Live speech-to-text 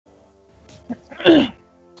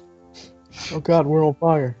Oh god, we're on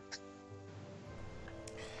fire.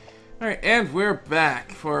 Alright, and we're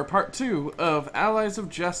back for part 2 of Allies of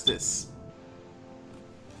Justice.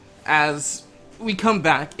 As we come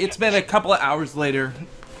back, it's been a couple of hours later.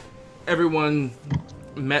 Everyone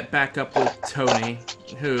met back up with Tony,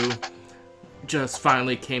 who just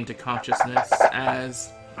finally came to consciousness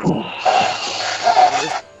as...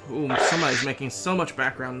 Ooh, somebody's making so much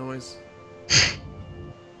background noise.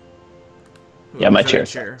 Yeah, my chair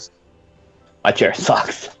sucks. My chair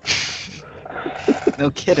sucks. No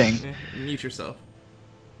kidding. Mute yourself.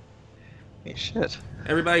 Hey, shit.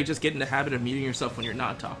 Everybody just get in the habit of muting yourself when you're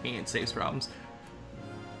not talking. It saves problems.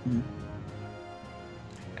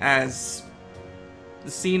 As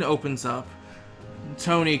the scene opens up,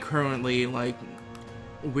 Tony currently, like,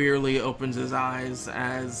 wearily opens his eyes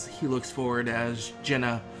as he looks forward as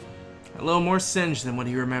Jenna, a little more singed than what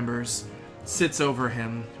he remembers, sits over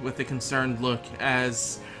him with a concerned look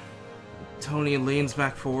as Tony leans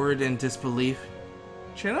back forward in disbelief.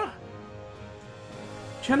 Jenna?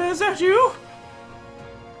 Jenna, is that you?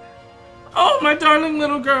 Oh, my darling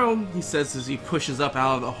little girl, he says as he pushes up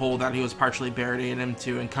out of the hole that he was partially buried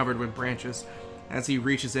into and covered with branches, as he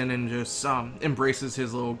reaches in and just embraces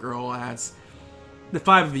his little girl as the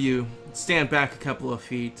five of you stand back a couple of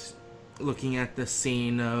feet, looking at the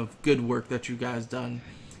scene of good work that you guys done.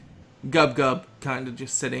 Gub Gub kind of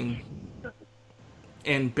just sitting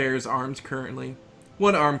in Bear's arms currently.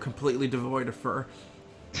 One arm completely devoid of fur.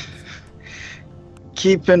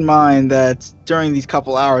 Keep in mind that during these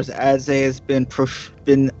couple hours, Adze has been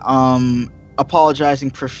apologizing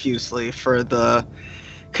profusely for the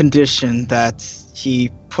condition that he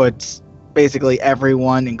put basically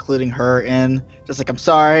everyone, including her, in. Just like, I'm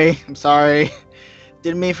sorry.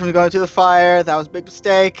 Didn't mean for him to go into the fire. That was a big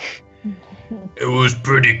mistake. It was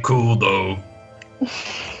pretty cool, though.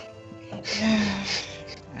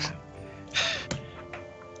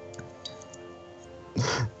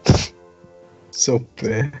 So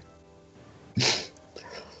bad.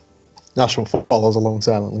 Nashville follows along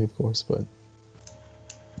silently, of course, but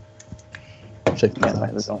shaking his I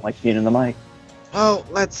hands. don't like being in the mic. Well,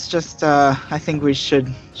 let's just, I think we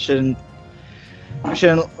shouldn't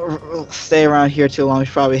stay around here too long. We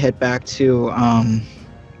should probably head back to,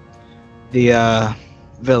 the,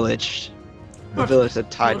 village. The village that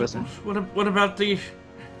Tide was in. What about the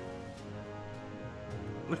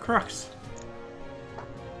crux?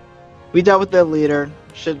 We dealt with their leader.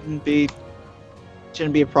 Shouldn't be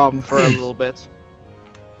a problem for a little bit.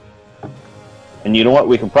 And you know what?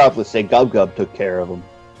 We can probably say Gub Gub took care of him.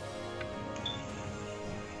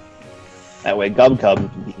 That way Gub Gub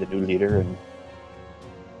can be the new leader, and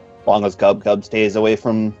as long as Gub Gub stays away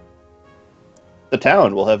from the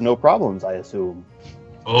town, we'll have no problems, I assume.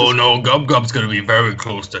 Oh no, Gub Gub's gonna be very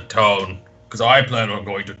close to town, because I plan on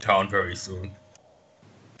going to town very soon.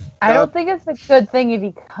 I don't think it's a good thing if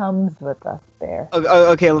he comes with us there.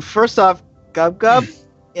 Okay, well, first off, Gub Gub,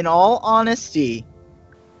 in all honesty,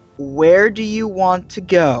 where do you want to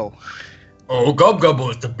go? Oh, Gub Gub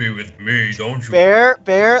wants to be with me, don't you?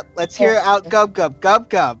 Bear, let's hear out Gub Gub. Gub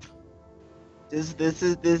Gub. This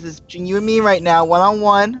is you and me right now,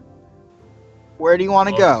 one-on-one. Where do you want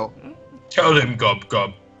to go? Tell him, Gub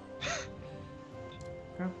Gub.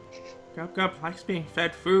 Gub Gub likes being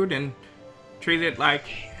fed food and treated like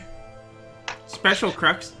special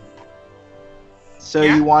crux. So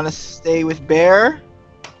Yeah. you want to stay with Bear?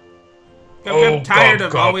 Gub tired Gub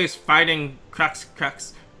of Gub. always fighting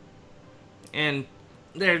crux. And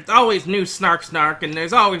there's always new snark, and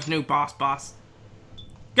there's always new boss.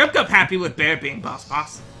 Gub happy with Bear being boss.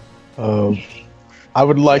 I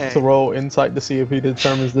would like Okay. to roll insight to see if he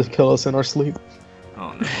determines to kill us in our sleep.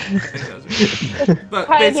 Oh no. I think those are- But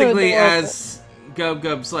Kinda basically, adorable. as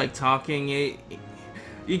Gub's like talking,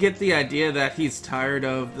 you get the idea that he's tired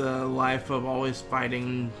of the life of always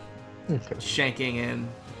fighting, Okay. shanking, and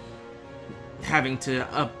having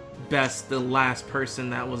to best the last person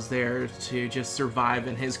that was there to just survive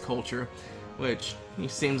in his culture, which he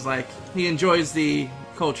seems like he enjoys the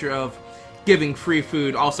culture of giving free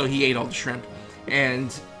food. Also, he ate all the shrimp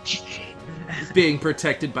and being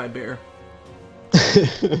protected by Bear.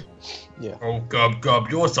 Yeah. Oh, Gub Gub,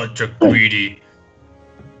 you're such a greedy.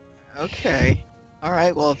 Okay.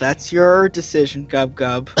 Alright, well, if that's your decision, Gub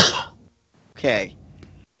Gub. Okay.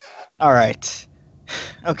 Alright.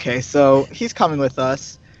 Okay, so he's coming with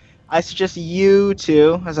us. I suggest you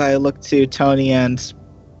two, as I look to Tony and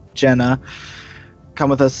Jenna, come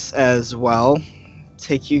with us as well.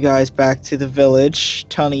 Take you guys back to the village.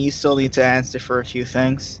 Tony, you still need to answer for a few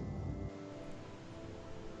things.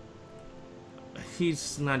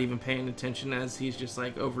 he's not even paying attention as he's just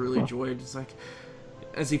like overly joyed. It's like,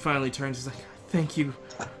 as he finally turns, he's like, thank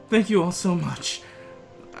you all so much.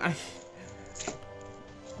 I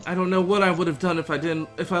don't know what I would have done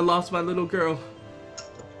if I lost my little girl.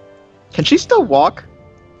 Can she still walk?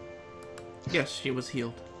 Yes, she was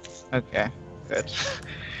healed. Okay, good.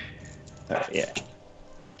 Yeah.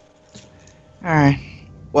 Alright.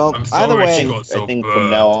 Well, I'm either sorry she way, got so I think burned. from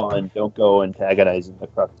now on, don't go antagonizing the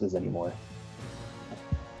Cruxes anymore.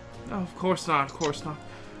 Oh, of course not.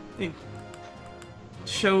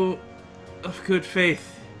 Show of good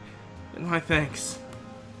faith and my thanks.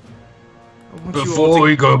 I want you all Before to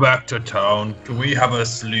we go back to town, can we have a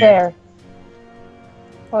sleep? There.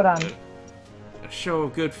 Hold on. a show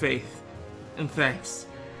of good faith and thanks.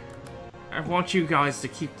 I want you guys to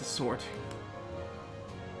keep the sword.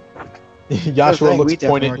 Joshua thing, we looks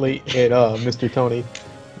definitely pointedly at Mr. Tony.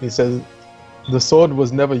 He says, "The sword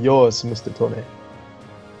was never yours, Mr. Tony.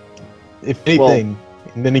 If anything,"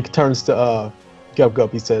 and then he turns to Gub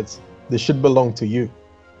Gub. He says, "This should belong to you."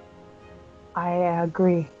 I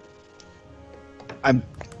agree.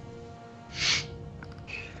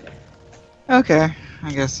 Okay,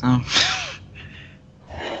 I guess so.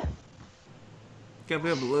 Gub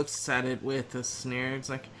Gub looks at it with a sneer. It's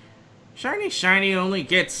like, Shiny only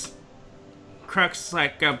gets crux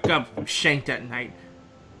like Gub Gub shanked at night.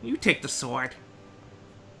 You take the sword.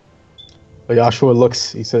 But Joshua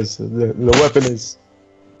looks. He says, "The weapon is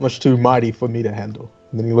much too mighty for me to handle."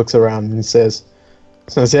 And then he looks around and he says,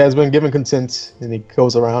 "Since he has been given consent," and he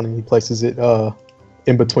goes around and he places it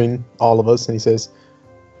in between all of us, and he says,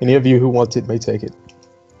 "Any of you who want it may take it."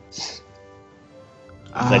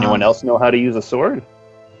 Does anyone else know how to use a sword?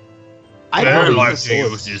 I I don't like use a to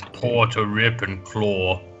sword. use his paw to rip and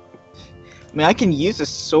claw. I mean, I can use a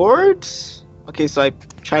sword. Okay, so I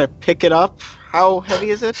try to pick it up. How heavy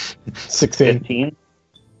is it? 16. 15?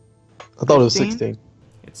 I thought it was 15? 16.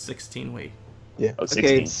 It's 16 weight. Oh, 16,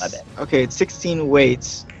 Okay, my bad. okay, it's 16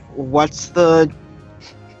 weights. What's the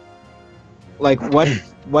like? What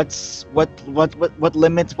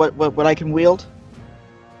limits? What I can wield?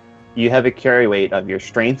 You have a carry weight of your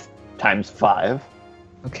strength times 5,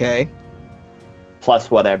 Okay, plus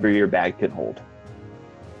whatever your bag can hold.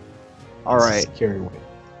 all right. Carry weight.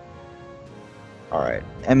 All right,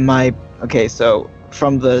 and my okay, so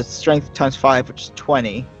from the strength times 5, which is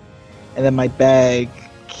 20, and then my bag.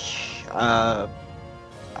 I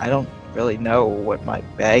don't really know what my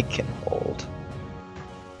bag can hold.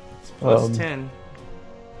 It's plus Um, 10.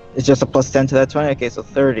 It's just a plus 10 to that 20. Okay, so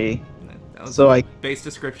 30. That was So the I. base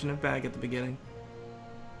description of bag at the beginning.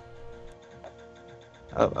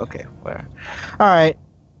 Oh, okay. Where? All right.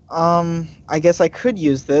 I guess I could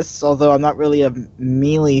use this, although I'm not really a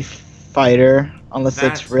melee fighter unless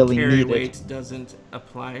That it's really carry needed. weight doesn't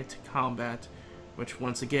apply to combat, which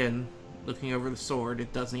once again, looking over the sword,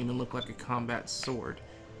 it doesn't even look like a combat sword.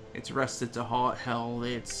 It's rusted to hell.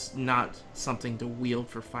 It's not something to wield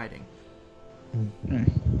for fighting.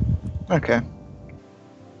 Okay.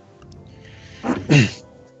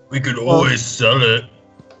 We could always sell it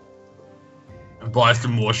and buy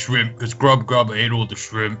some more shrimp, because Grub ate all the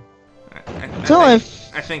shrimp. So I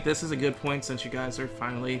if think this is a good point, since you guys are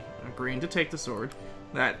finally agreeing to take the sword,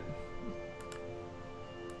 that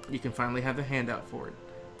you can finally have the handout for it.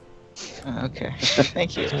 okay,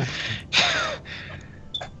 thank you.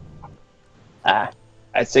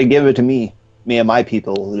 I'd say give it to me. Me and my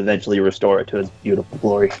people will eventually restore it to its beautiful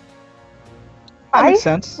glory. That makes I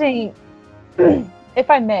sense. think, if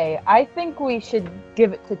I may, I think we should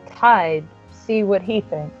give it to Tide, see what he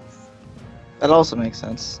thinks. That also makes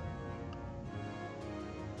sense.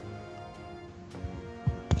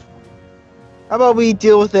 How about we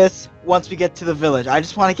deal with this once we get to the village? I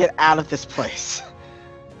just want to get out of this place.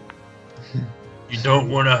 You don't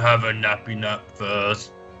want to have a nappy nap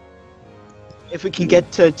first. If we can get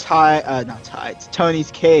to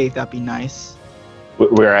Tony's cave, that'd be nice.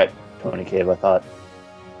 We're at Tony Cave, I thought.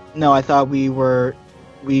 No, I thought we were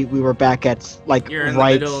back at like You're in the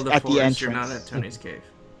right middle of the at forest, the entrance. you're not at Tony's cave.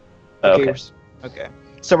 Okay. Okay.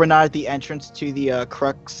 So we're not at the entrance to the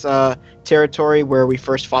Crux territory where we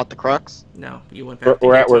first fought the Crux. No, you went back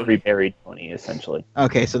We're to at where Tony. we buried Tony, essentially.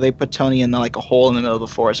 Okay, so they put Tony in like a hole in the middle of the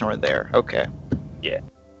forest, and we're there. Okay.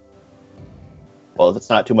 Well, if it's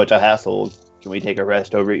not too much a hassle, can we take a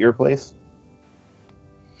rest over at your place?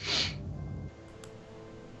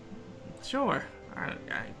 Sure. I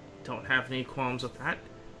don't have any qualms with that.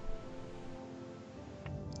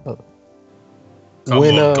 Come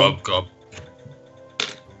When, on, Gub.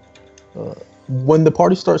 When the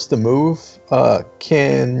party starts to move,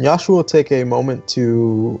 can Joshua take a moment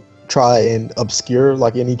to try and obscure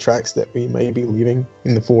like any tracks that we may be leaving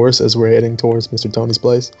in the forest as we're heading towards Mr. Tony's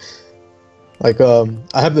place. Like,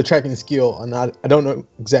 I have the tracking skill, and I don't know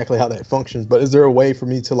exactly how that functions, but is there a way for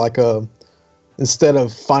me to, like, instead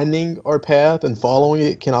of finding our path and following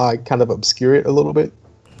it, can I kind of obscure it a little bit?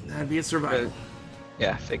 That'd be a survival.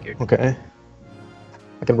 Yeah, figured. Okay.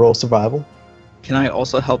 I can roll survival. Can I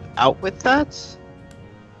also help out with that?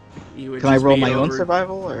 You would Can I just roll be my own over-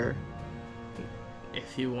 survival, or?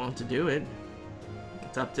 If you want to do it.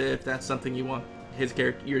 It's up to if that's something you want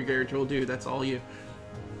your character will do. That's all you.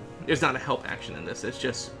 There's not a help action in this. It's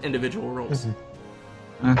just individual rolls.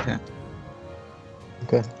 Mm-hmm. Okay.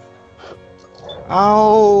 Okay.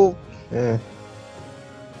 I'll Yeah.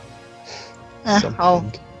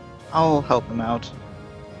 I'll help him out.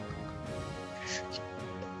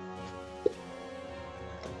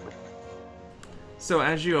 So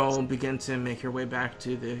as you all begin to make your way back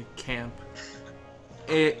to the camp,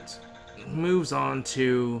 it moves on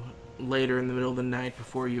to later in the middle of the night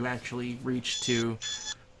before you actually reach to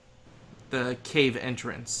the cave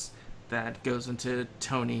entrance that goes into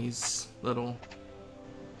Tony's little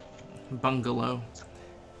bungalow.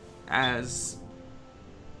 As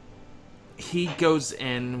he goes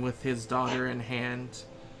in with his daughter in hand,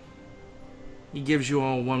 he gives you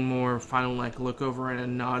all one more final look over and a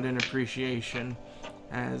nod in appreciation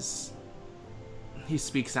as he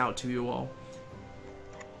speaks out to you all.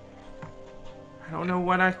 I don't know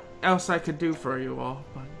what else I could do for you all,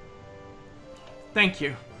 but thank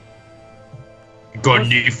you. Got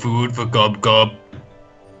any food for Gob Gob?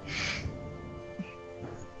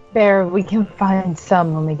 Bear, we can find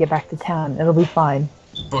some when we get back to town. It'll be fine.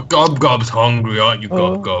 But Gob Gob's hungry, aren't you,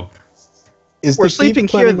 Gob Gob? We're sleeping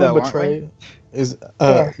here, though, aren't we?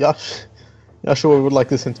 Yashua would like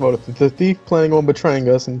this hint about it. The thief planning on betraying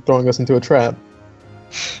us and throwing us into a trap.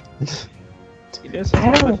 He does I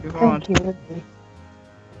as don't much as you want. think he would be.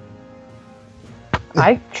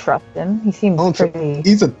 I trust him. He seems pretty.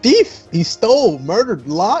 He's a thief. He stole, murdered,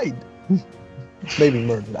 lied. Maybe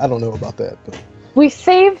murdered. I don't know about that. But We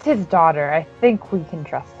saved his daughter. I think we can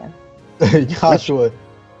trust him. Joshua.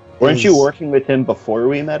 Weren't you working with him before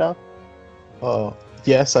we met up?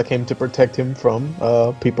 Yes, I came to protect him from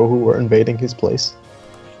people who were invading his place.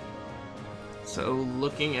 So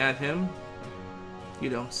looking at him, you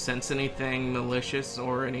don't sense anything malicious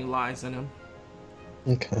or any lies in him.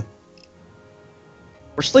 Okay.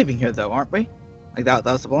 We're sleeping here, though, aren't we? Like that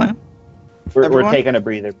was the plan? We're Everyone? taking a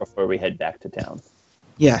breather before we head back to town.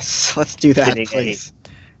 Yes, let's do that, Getting please.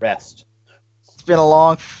 Rest. It's been a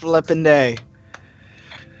long flippin' day.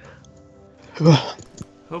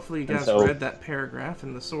 Hopefully you And guys so- read that paragraph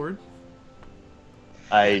in the sword.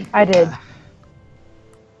 I did.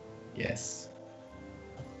 Yes.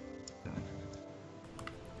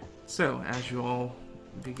 So, as you all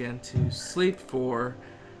begin to sleep for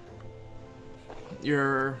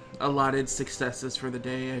your allotted successes for the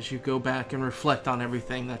day, as you go back and reflect on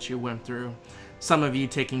everything that you went through, some of you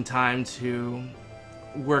taking time to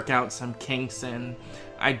work out some kinks and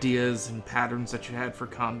ideas and patterns that you had for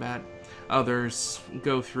combat. Others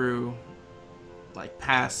go through like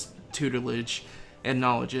past tutelage and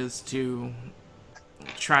knowledges to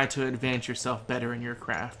try to advance yourself better in your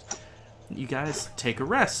craft. You guys take a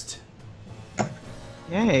rest.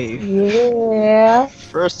 Yay. Yeah.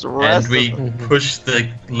 First And rest. we push the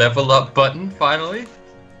level up button finally.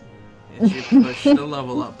 As you push the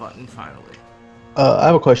level up button finally. I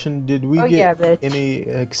have a question. Did we Oh, yeah, get bitch. any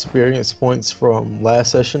experience points from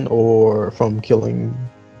last session or from killing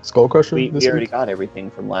Skull Crusher We this already week? got everything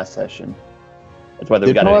from last session. That's whether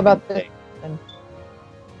we Did- got More anything about today.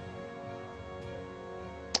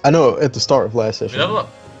 I know at the start of last session. We level up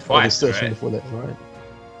or the twice, session right? before that, right?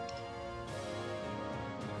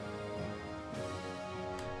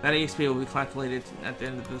 That EXP will be calculated at the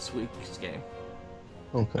end of this week's game.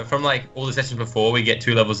 Okay. From like all the sessions before, we get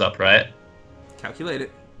 2 levels up, right? Calculate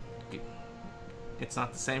it. It's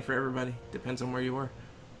not the same for everybody. Depends on where you were.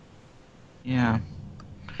 Yeah.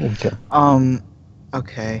 Okay.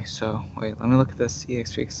 Okay, so, wait, let me look at this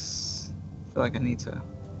EXP. I feel like I need to...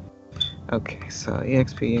 Okay, so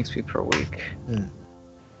EXP per week. Hmm.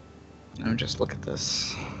 Let me just look at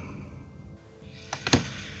this.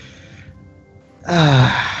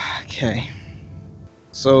 Okay.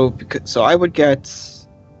 So I would get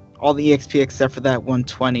all the EXP except for that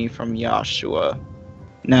 120 from Yashua.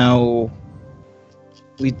 Now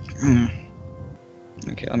we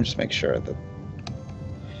okay, let me just make sure that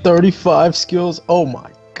 35 skills. Oh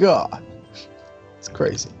my god. It's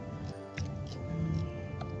crazy.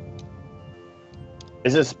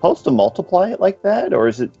 Is it supposed to multiply it like that, or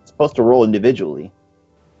is it supposed to roll individually?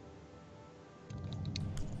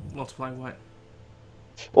 Multiply what?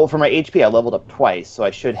 Well, for my HP, I leveled up twice, so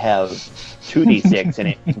I should have 2d6 in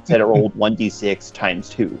it instead of rolled 1d6 times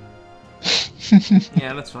 2.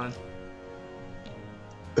 Yeah, that's fine.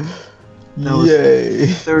 Yay!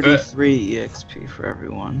 33 EXP for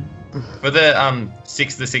everyone. For the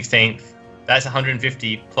 6th to the 16th, that's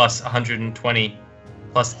 150 plus 120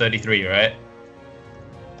 plus 33, right?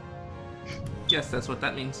 Yes, that's what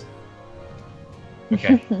that means.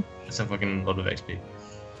 Okay. That's a fucking lot of XP.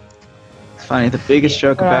 It's funny, the biggest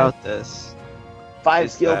joke about this 5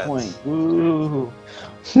 Is skill that- points. Woo!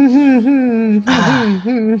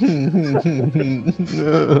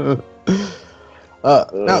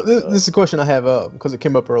 Now, this is a question I have because it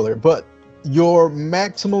came up earlier. But your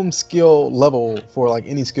maximum skill level for like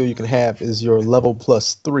any skill you can have is your level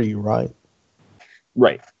 +3, right?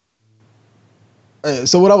 Right.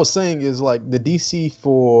 So what I was saying is like the DC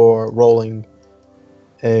for rolling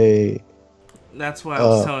a That's why I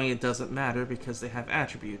was telling you it doesn't matter because they have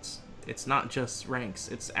attributes. It's not just ranks,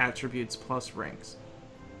 it's attributes plus ranks.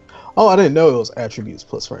 Oh, I didn't know it was attributes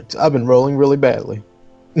plus ranks. I've been rolling really badly.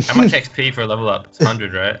 How much XP for a level up? It's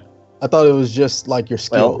 100, right? I thought it was just like your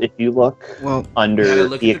skill. Well, if you look Well, under gotta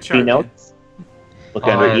look at the EXP chart, notes, look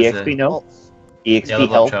Oh, under is EXP it? notes, Yeah, EXP level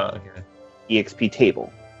up health, chart. Okay. EXP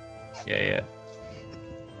table. Yeah.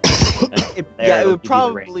 And there yeah, it it'll would give you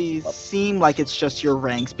the rank. probably seem like it's just your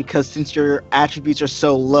ranks because since your attributes are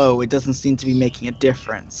so low, it doesn't seem to be making a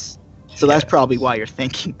difference. So that's Yeah. probably why you're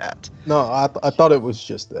thinking that. No, I thought it was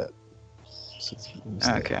just that.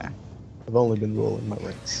 Okay. I've only been rolling my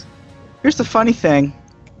ranks. Here's the funny thing.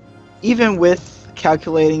 Even with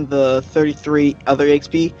calculating the 33 other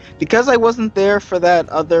XP, because I wasn't there for that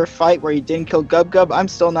other fight where you didn't kill Gub Gub, I'm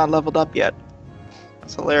still not leveled up yet.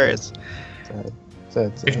 That's hilarious. Sad.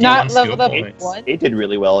 51 Not skill leveled up points. one. It did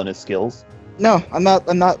really well in his skills. No, I'm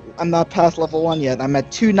not past level 1 yet. I'm at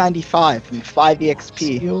 295 and 5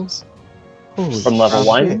 EXP. Skills? Holy From level shit.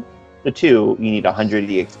 1 to 2, you need 100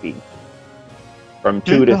 EXP. From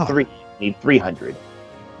 2 Good to God. 3, you need 300.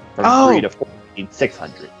 From Oh! 3 to 4, you need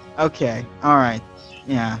 600. Okay, alright.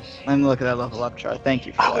 Yeah, let me look at that level up chart. Thank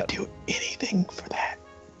you for I that. would do anything for that.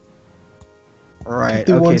 Right,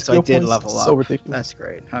 51 okay, so I skill did points, level up. so ridiculous. That's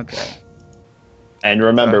great, okay. And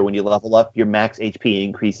remember, when you level up, your max HP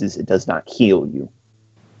increases. It does not heal you.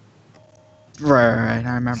 Right,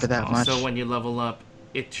 I remember that much. Also, when you level up,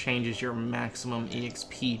 it changes your maximum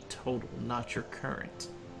EXP total, not your current.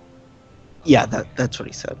 Yeah, that's what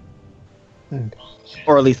he said. Hmm.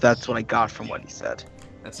 Or at least that's what I got from what he said.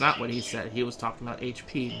 That's not what he said. He was talking about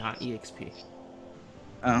HP, not EXP.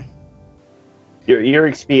 Oh, Your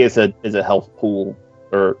XP is a health pool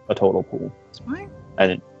or a total pool, it's mine?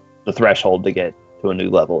 and the threshold to get to a new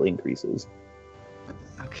level increases.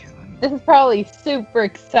 Okay, let me... This is probably super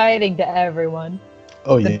exciting to everyone.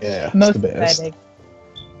 Oh The yeah, it's Most the best. exciting.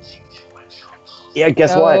 Yeah,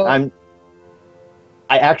 guess So- what?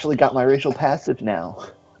 I actually got my racial passive now.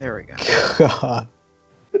 There we go. God.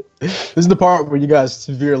 This is the part where you guys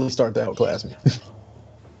severely start to outclass me.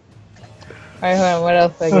 Alright, hold on, what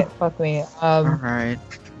else do I get? Fuck me. Alright.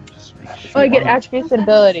 Just make sure. Oh, I get attributes and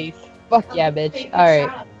abilities. Fuck yeah, bitch.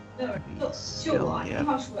 Alright. Skill, yeah.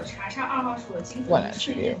 One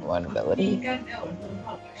attribute, one ability.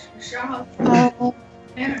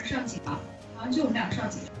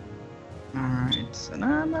 Alright, so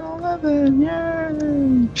now I'm at 11.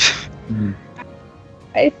 Yay!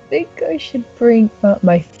 I think I should bring up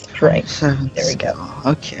my strength. 7 There we go. skill.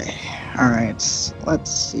 Okay. Alright,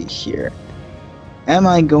 let's see here. Am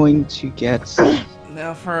I going to get...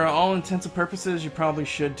 Now, for all intents and purposes, you probably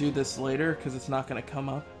should do this later, because it's not going to come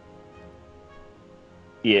up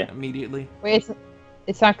Yeah, immediately. Wait,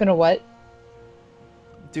 it's not gonna what?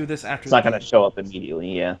 Do this after it's not the going to game. show up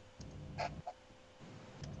immediately. Yeah.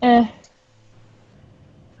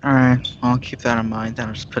 Alright, I'll keep that in mind. Then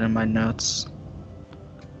I'll just put in my notes.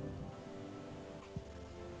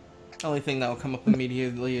 The only thing that will come up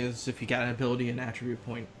immediately is if you got an ability and attribute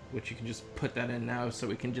point, which you can just put that in now so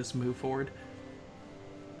we can just move forward.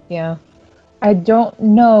 Yeah. I don't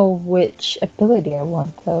know which ability I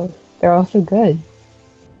want, though. They're also good.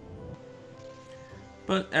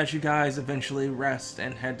 But as you guys eventually rest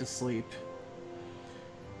and head to sleep,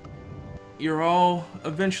 you're all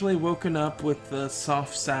eventually woken up with the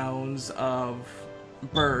soft sounds of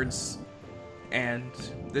birds and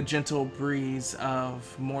the gentle breeze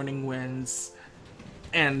of morning winds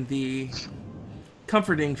and the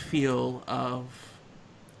comforting feel of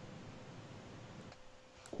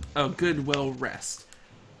a good well rest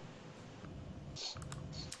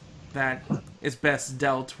that is best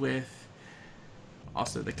dealt with.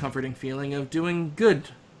 Also, the comforting feeling of doing good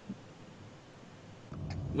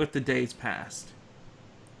with the days past.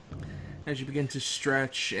 As you begin to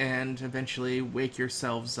stretch and eventually wake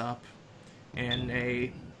yourselves up in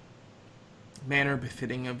a manner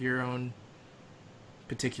befitting of your own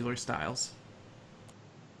particular styles.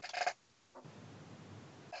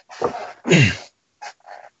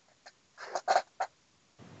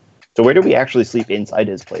 So where do we actually sleep inside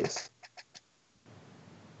his place?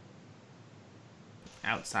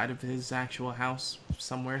 Outside of his actual house,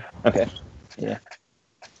 somewhere. Okay. Yeah.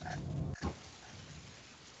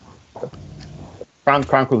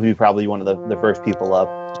 Kronk will be probably one of the first people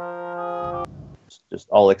up. Just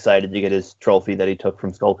all excited to get his trophy that he took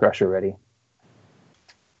from Skullcrusher ready.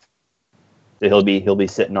 So he'll be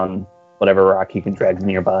sitting on whatever rock he can drag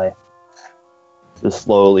nearby. Just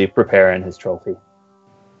slowly preparing his trophy.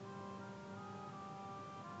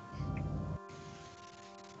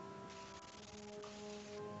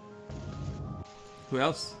 Who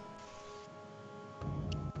else?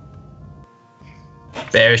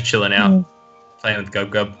 Bear is chilling out, playing with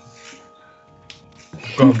Gub Gub.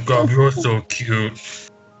 Gub Gub, you're so cute.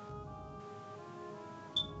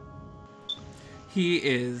 He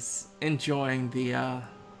is enjoying the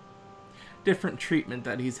different treatment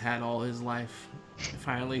that he's had all his life.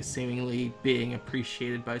 Finally seemingly being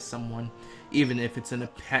appreciated by someone, even if it's in a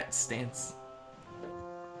pet stance.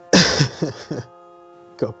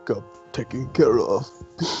 Gub Gub taken care of.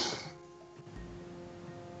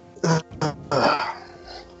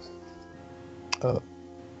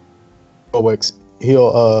 Owex,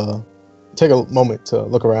 he'll take a moment to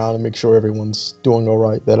look around and make sure everyone's doing all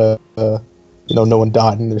right. That no one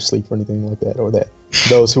died in their sleep or anything like that, or that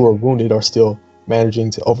those who are wounded are still managing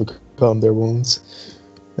to overcome their wounds.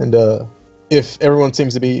 And if everyone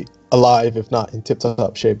seems to be alive, if not in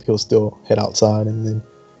tip-top shape, he'll still head outside and then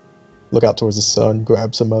look out towards the sun,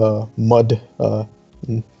 grab some mud,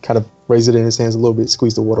 and kind of raise it in his hands a little bit,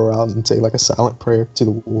 squeeze the water out, and say like a silent prayer to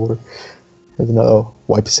the water, and then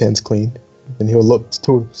wipe his hands clean. And he'll look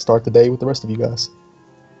to start the day with the rest of you guys.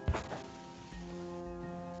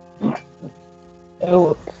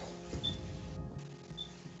 Oh.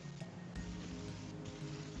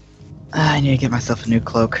 I need to get myself a new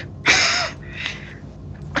cloak.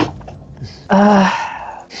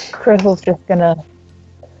 Crystal's just gonna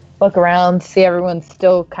look around, see everyone's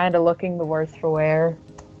still kind of looking the worse for wear.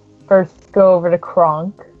 First, go over to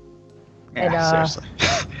Kronk. Yeah, seriously.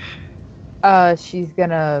 She's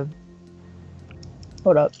gonna...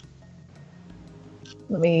 Hold up.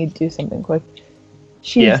 Let me do something quick.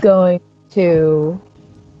 She's going to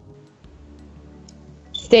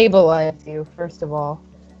stabilize you, first of all.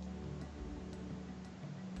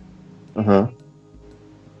 Uh-huh.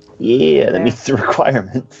 Yeah, that meets the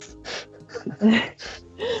requirements.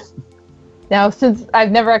 Now, since I've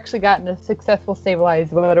never actually gotten a successful stabilize,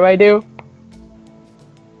 what do I do?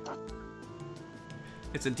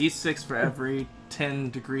 It's a d6 for every 10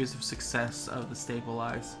 degrees of success of the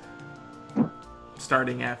stabilize,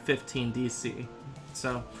 starting at 15 DC.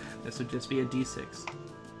 So this would just be a d6.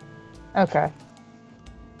 Okay.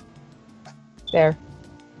 There.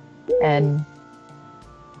 And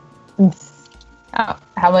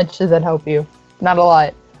how much does that help you? Not a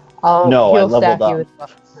lot. No, I leveled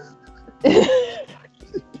up.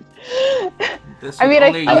 I mean,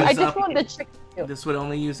 I just wanted to check you. This would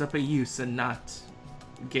only use up a use and not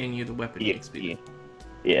gain you the weapon XP.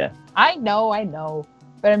 Yeah. I know,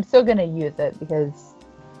 but I'm still gonna use it because,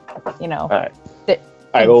 All right.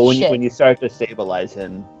 Well, when you start to stabilize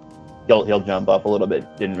him, he'll jump up a little bit.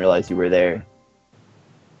 Didn't realize you were there,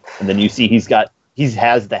 and then you see he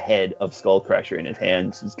has the head of Skullcrusher in his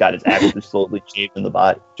hands. He's got his axe slowly shaving the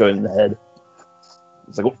body, joining the head.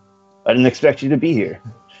 It's like, oh, I didn't expect you to be here.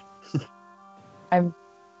 I'm.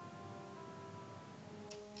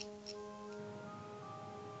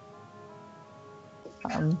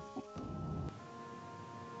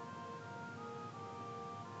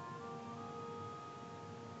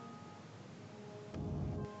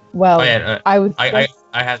 Well, I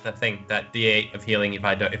have that thing, that D8 of healing if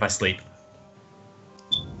I sleep.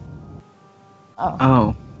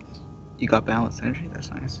 Oh, you got balanced energy. That's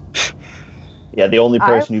nice. Yeah, the only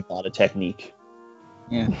person who bought a technique.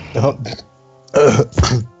 Yeah.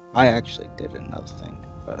 I actually did another thing,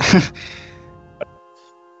 but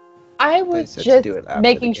I was just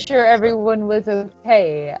making sure everyone was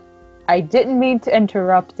okay. I didn't mean to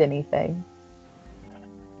interrupt anything.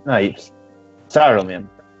 No, sorry, man.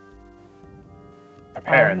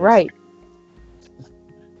 Right.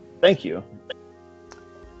 Thank you.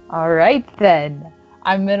 All right then.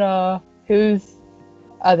 I'm gonna. Who's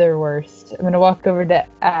other worst? I'm gonna walk over to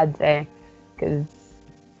Adze, because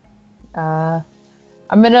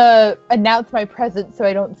I'm gonna announce my presence so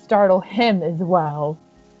I don't startle him as well.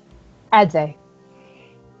 Adze.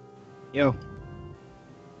 Yo.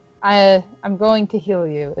 I'm going to heal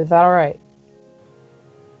you. Is that alright?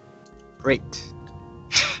 Great.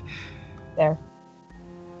 There.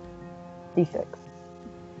 D6.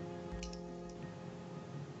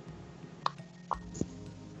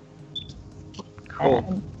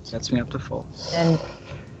 Cool. Sets me up to full. And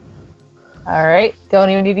alright. Don't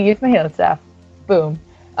even need to use my healing staff. Boom.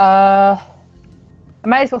 I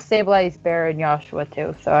might as well stabilize Bear and Joshua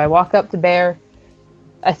too. So I walk up to Bear.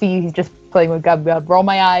 I see he's just playing with Gub Gub. Roll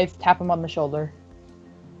my eyes, tap him on the shoulder.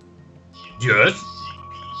 Yes?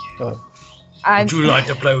 Would you like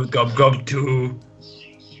to play with Gub Gub too?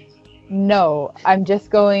 No, I'm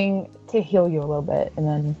just going to heal you a little bit, and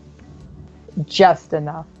then just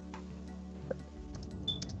enough.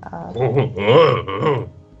 Oh,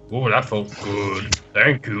 that felt good.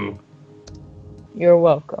 Thank you. You're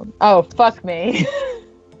welcome. Oh, fuck me.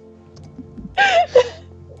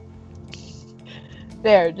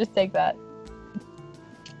 There, just take that.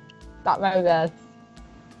 Not my best.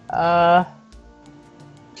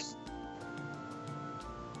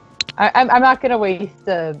 I'm not gonna waste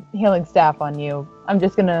a healing staff on you. I'm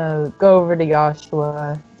just gonna go over to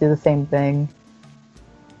Joshua, do the same thing.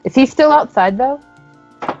 Is he still outside though?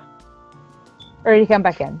 Or did he come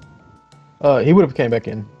back in? He would have came back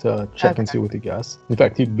in to check and see with you guys. In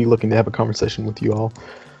fact, he'd be looking to have a conversation with you all.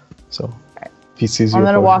 So, right. If he sees you, I'm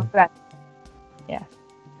gonna walk back. Yeah.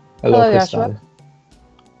 Hello, Joshua.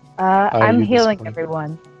 I'm healing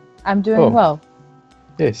everyone. I'm doing well.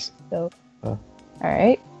 Yes. So, all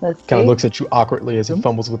right. Let's kind see. of looks at you awkwardly as he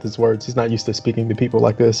fumbles with his words. He's not used to speaking to people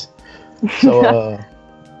like this. So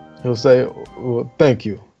he'll say, well, "Thank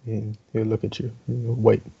you." And he'll look at you. And he'll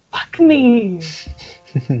wait. Fuck me.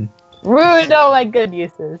 Ruined all my good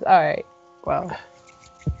uses. All right. Well.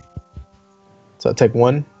 So I take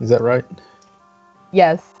one. Is that right?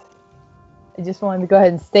 Yes. I just wanted to go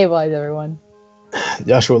ahead and stabilize everyone.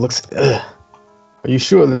 Joshua looks. Are you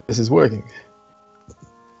sure that this is working?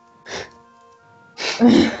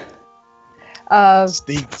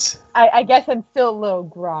 Stinks. I guess I'm still a little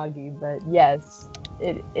groggy, but yes,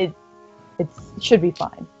 it should be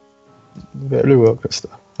fine. Very well, Krista.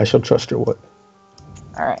 I shall trust your word.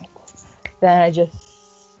 All right. Then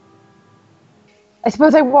I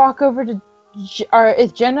suppose I walk over to.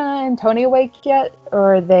 Is Jenna and Tony awake yet,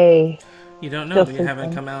 or are they? You don't know. They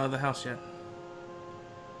haven't come out of the house yet.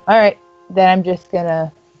 All right. Then I'm just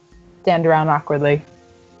gonna stand around awkwardly.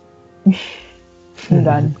 I'm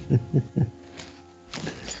done.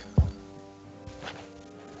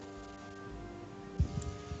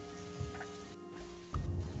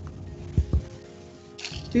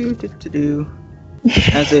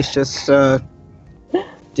 As it's just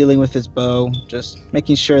dealing with his bow, just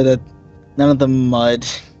making sure that none of the mud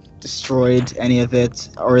destroyed any of it,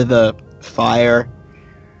 or the fire.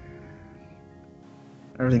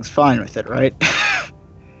 Everything's fine with it, right?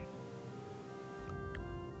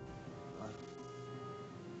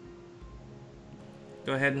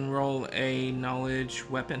 Go ahead and roll a knowledge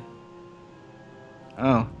weapon.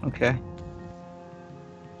 Oh, okay.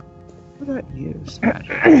 What do I use?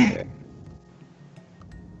 Okay.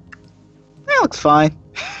 That looks fine.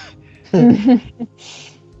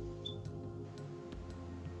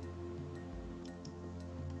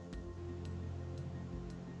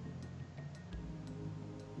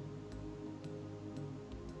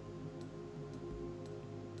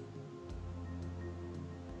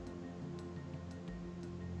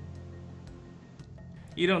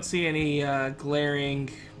 You don't see any glaring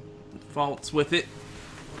faults with it.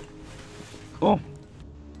 Cool.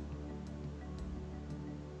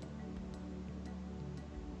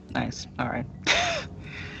 Nice. Alright.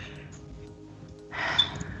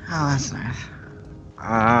 Oh, that's nice.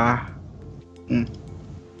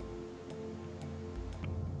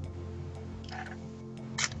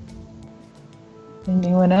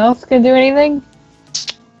 Anyone else can do anything?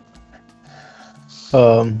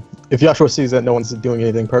 If Joshua sees that no one's doing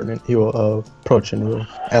anything pertinent, he will approach and he'll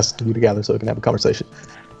ask you to gather so he can have a conversation.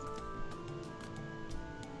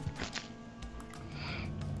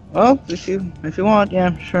 Well, if you want,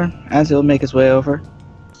 yeah, sure. As he'll make his way over.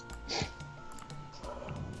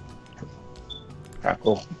 Alright,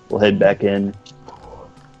 cool. We'll head back in.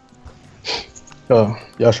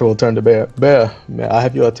 Joshua will turn to Bear. Bear, may I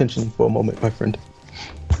have your attention for a moment, my friend?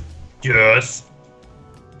 Yes.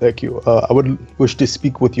 Thank you. I would wish to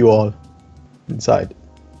speak with you all inside,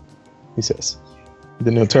 he says.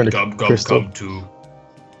 Then he'll turn to Crystal. Come too.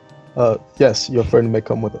 Yes, your friend may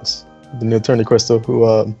come with us. Then he'll turn to Crystal,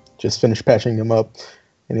 who just finished patching him up,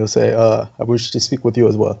 and he'll say, I wish to speak with you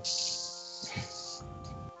as well.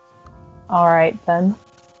 All right, then.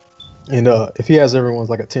 And if he has everyone's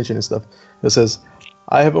like attention and stuff, it says,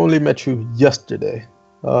 I have only met you yesterday,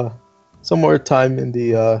 somewhere time in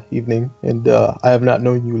the evening, and I have not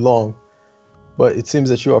known you long, but it seems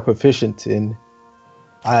that you are proficient in,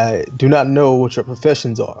 I do not know what your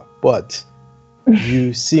professions are, but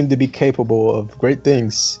you seem to be capable of great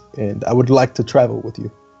things, and I would like to travel with you.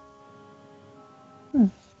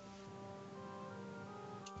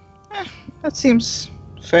 That seems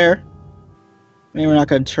fair. I mean, we're not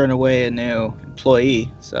going to turn away a new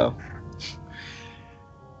employee, so...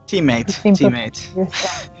 Teammate.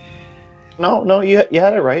 No, you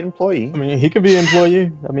had it right, employee. I mean, he could be an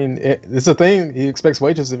employee. I mean, it's a thing. He expects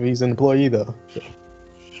wages if he's an employee, though.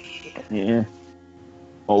 Yeah.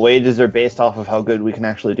 Well, wages are based off of how good we can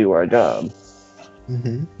actually do our job.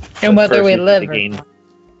 Mm-hmm. And whether we live or not.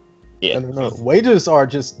 Yeah. No. Wages are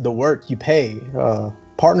just the work you pay.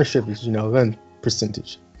 Partnership is, then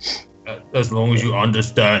percentage. As long as you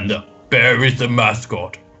understand that Bear is the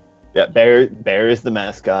mascot. Yeah, Bear is the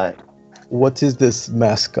mascot. What is this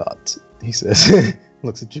mascot? He says.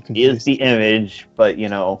 Looks at you confused. He is the image, but,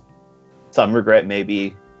 some regret may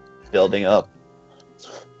be building up.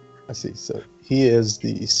 I see. So he is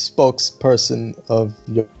the spokesperson of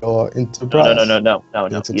your enterprise. No.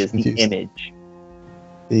 He is the image.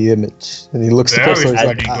 The image. And he looks at the person. He's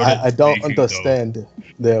like, I don't understand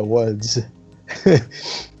their words.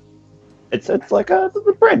 It's like a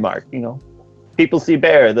brand mark, People see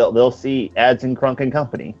Bear, they'll see ads in Crunk and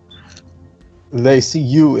Company. They see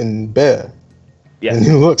you in Bear. Yes. And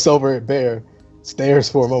he looks over at Bear, stares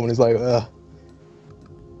for a moment. He's like,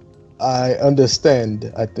 I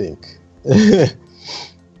understand, I think.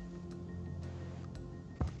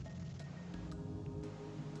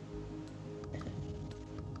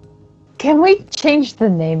 Can we change the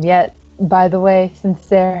name yet, by the way, since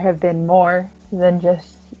there have been more than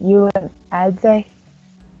just you and Adze?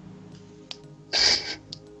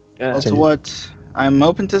 That's what I'm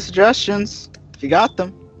open to suggestions, if you got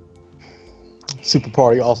them. Super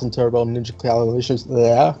Party, Awesome Turbo, Ninja Calculations.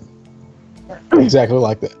 Yeah. Exactly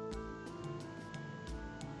like that.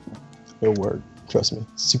 No word. Trust me.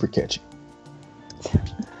 Super catchy.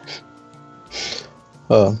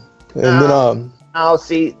 And then Now,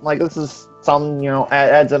 see, this is something,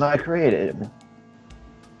 Ads and I created.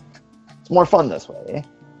 It's more fun this way.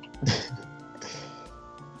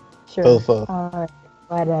 Sure. Alright,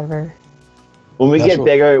 whatever. When we get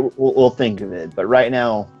bigger, we'll think of it. But right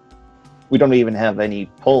now, we don't even have any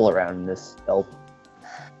pull around this help.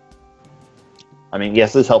 I mean,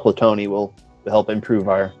 yes, this help with Tony will help improve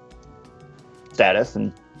our status,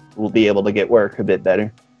 and we'll be able to get work a bit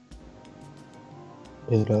better.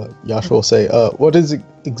 And Yasha will say, what is it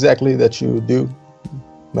exactly that you do?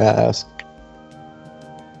 May I ask?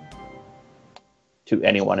 To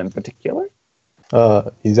anyone in particular?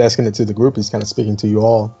 He's asking it to the group. He's kind of speaking to you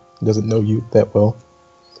all. He doesn't know you that well.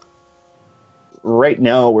 Right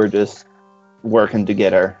now, we're just working to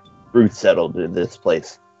get our roots settled in this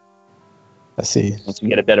place. I see. Once we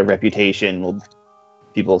get a better reputation,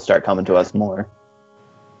 people will start coming to us more.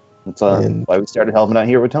 That's why we started helping out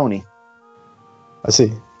here with Tony. I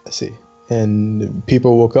see. And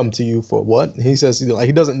people will come to you for what? He says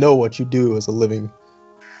he doesn't know what you do as a living.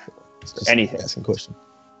 Anything. Asking question.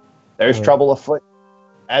 There's trouble afoot.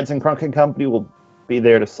 Ads and Crunk and Company will be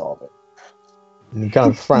there to solve it. And he kind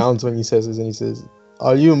of frowns when he says this, and he says,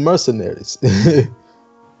 "Are you mercenaries?" We're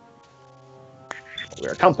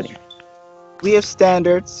a company. We have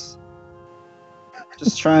standards.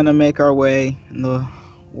 Just trying to make our way in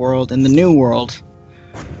the new world.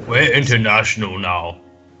 We're international now.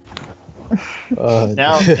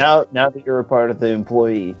 Now that you're a part of the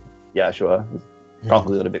employee, Yashua,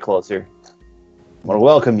 probably a little bit closer. I want to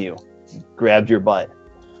welcome you. Grabbed your butt.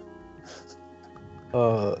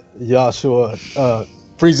 Yashua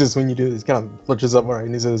freezes when you do this, kind of flinches up right,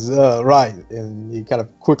 and he says, right, and he kind of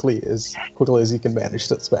as quickly as he can manage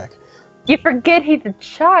steps back. You forget he's a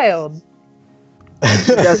child.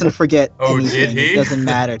 He doesn't forget anything. Did he? It doesn't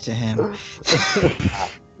matter to him.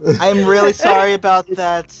 I'm really sorry about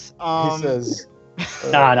that. He says,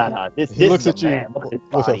 No. He looks at you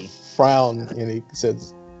with a frown, and he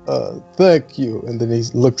says, thank you. And then he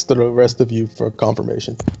looks to the rest of you for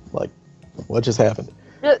confirmation. Like, what just happened?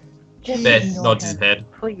 Beth nods his head.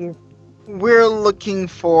 Please. We're looking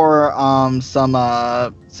for some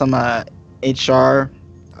HR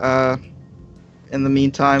in the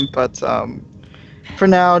meantime, but for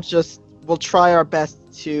now, just we'll try our best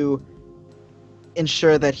to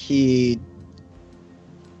ensure that he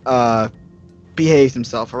behaves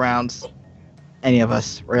himself around any of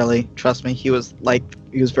us, really. Trust me, he was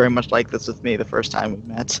very much like this with me the first time we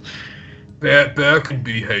met. Bear can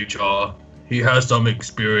be HR. He has some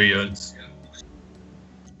experience.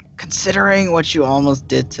 Considering what you almost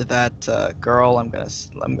did to that girl, I'm gonna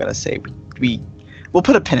say we'll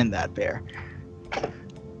put a pin in that, Bear.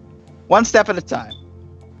 One step at a time.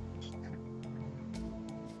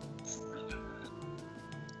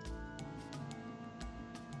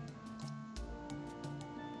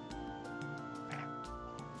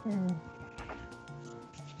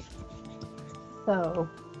 So,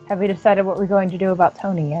 have we decided what we're going to do about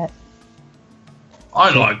Tony yet?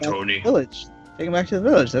 I like Tony. Village. Take him back to the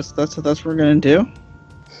village. That's what we're gonna do.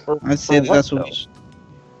 I'd say that's what we should.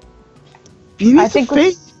 He needs to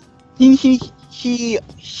face.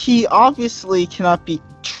 He obviously cannot be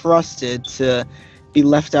trusted to be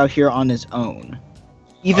left out here on his own.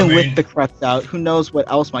 Even with the crutch out, who knows what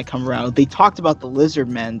else might come around. They talked about the lizard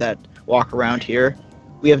men that walk around here.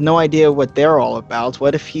 We have no idea what they're all about.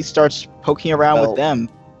 What if he starts poking around with them?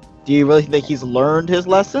 Do you really think he's learned his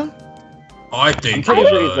lesson? I think I'm pretty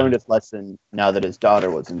sure he's learned his lesson now that his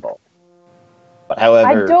daughter was involved. But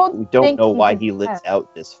however, we don't know why he lives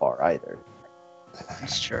out this far either.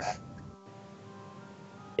 That's true.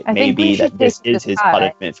 It may be that this is his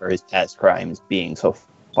punishment for his past crimes, being so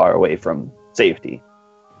far away from safety.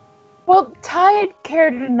 Well, Ty had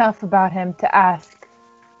cared enough about him to ask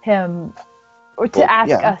him, or to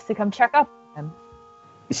ask us to come check up on him.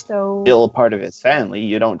 So Still a part of his family.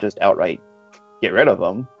 You don't just outright get rid of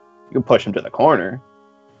him. You can push him to the corner.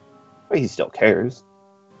 But he still cares.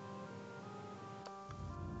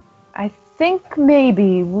 I think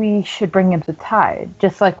maybe we should bring him to Tide,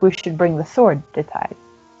 just like we should bring the sword to Tide.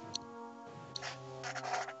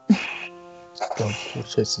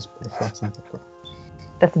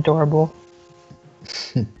 That's adorable.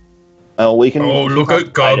 Well, we can. Oh, look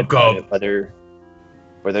at Gub.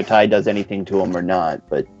 Whether Ty does anything to him or not,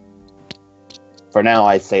 but for now,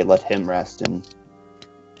 I say let him rest. And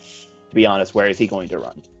to be honest, where is he going to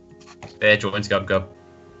run? Bear joins Gub.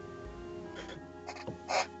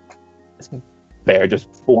 Bear just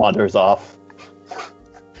wanders off.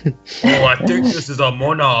 Oh, I think this is a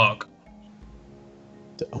monarch.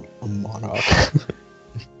 A monarch.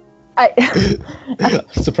 I'm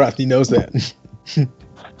surprised he knows that.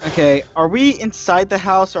 Okay, are we inside the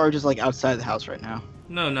house or just like outside the house right now?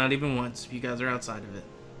 No, not even once. You guys are outside of it.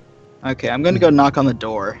 Okay, I'm gonna go knock on the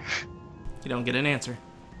door. You don't get an answer.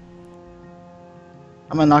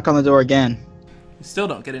 I'm gonna knock on the door again. You still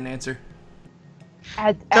don't get an answer.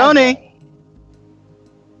 Tony!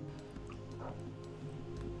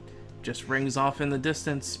 Just rings off in the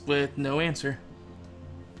distance with no answer.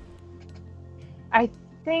 I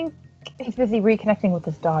think he's busy reconnecting with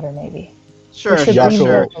his daughter, maybe. Sure.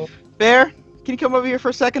 Bear, can you come over here for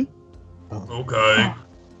a second? Okay.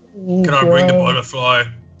 Can I bring the butterfly?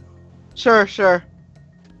 Sure.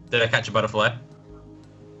 Did I catch a butterfly?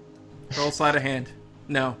 Roll sleight of hand.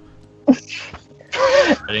 No.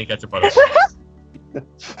 I didn't catch a butterfly.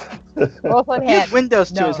 Roll sleight of He hand. has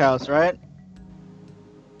windows to his house, right?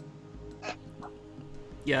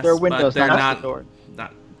 Yes, there are windows, but they're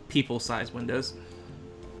not people-sized windows.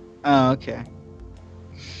 Oh, okay.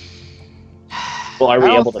 Well, are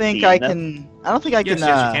we able to see I don't think I can.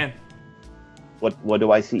 Yes, you can. What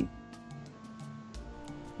do I see?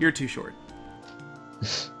 You're too short.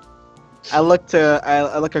 I look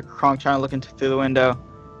at Kronk trying to look through the window.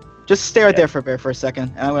 Just stay right there for Bear for a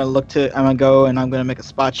second, and I'm gonna go and I'm gonna make a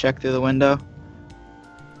spot check through the window.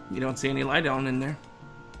 You don't see any light on in there.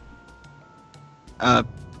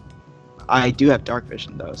 I do have dark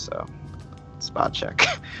vision though, so spot check.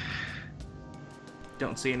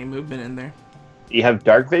 Don't see any movement in there. Do you have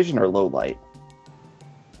dark vision or low light?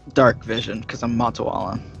 Dark vision, because I'm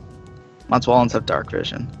Montawallan. Montawallans have dark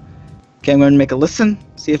vision. Okay, I'm going to make a listen,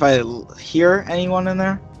 see if I hear anyone in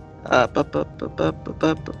there.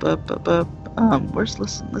 Where's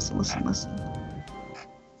listen?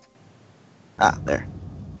 Ah, there.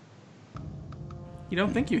 You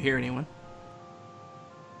don't think you hear anyone.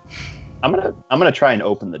 I'm gonna try and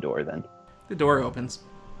open the door then. The door opens.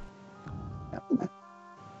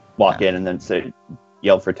 Walk in and then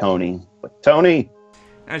yell for Tony. Tony!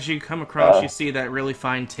 As you come across, you see that really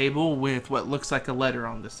fine table with what looks like a letter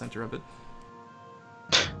on the center of it.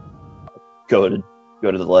 Go to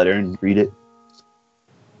the letter and read it.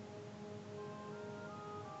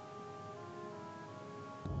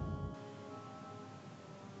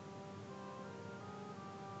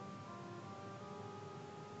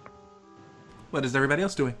 What is everybody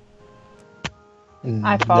else doing?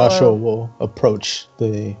 I follow. Joshua will approach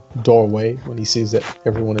the doorway when he sees that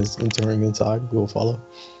everyone is entering inside. We'll follow.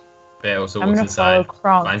 Bear also I'm walks gonna follow inside,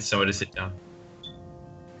 Kronk. finds somewhere to sit down.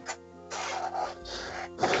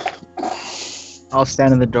 I'll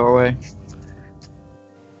stand in the doorway.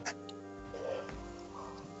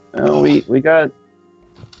 We got...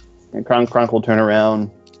 And Kronk will turn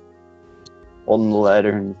around, holding the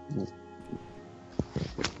letter. And...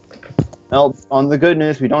 Well, on the good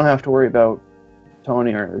news, we don't have to worry about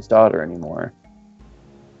Tony or his daughter anymore.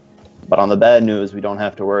 But on the bad news, we don't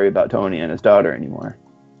have to worry about Tony and his daughter anymore.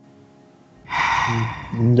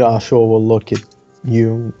 Joshua will look at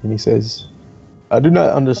you and he says, I do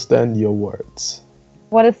not understand your words.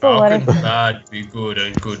 What is the How letter? can bad be good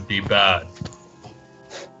and good be bad?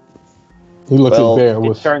 He looks Well, at Bear it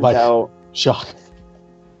with turns like out shock.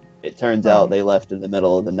 It turns out they left in the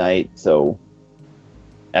middle of the night, so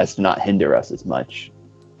as to not hinder us as much,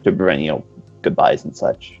 to prevent, goodbyes and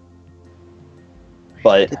such.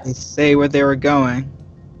 But Did they say where they were going?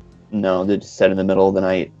 no, they just said in the middle of the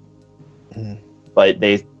night. Mm. But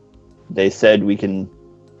they said we can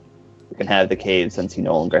have the cave since he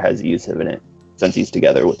no longer has the use of it, since he's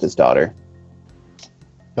together with his daughter.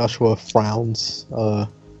 Joshua frowns, and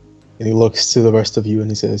he looks to the rest of you and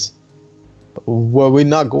he says, were we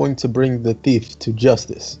not going to bring the thief to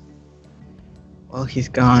justice? Well, he's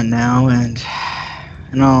gone now, and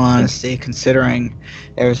in all honesty, considering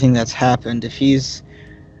everything that's happened, if he's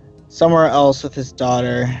somewhere else with his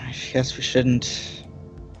daughter, I guess we shouldn't...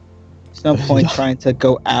 There's no point trying to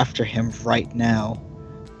go after him right now.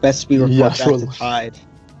 Best we report back to Tide.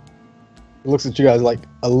 He looks at you guys like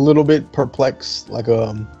a little bit perplexed, what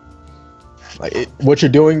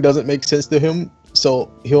you're doing doesn't make sense to him,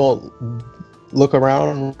 so he'll look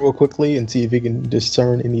around real quickly and see if he can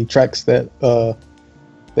discern any tracks that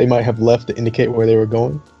they might have left to indicate where they were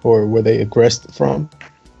going or where they egressed from.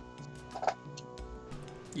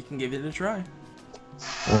 You can give it a try.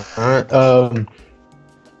 Alright,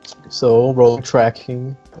 so roll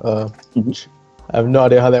tracking. I have no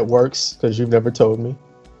idea how that works because you've never told me.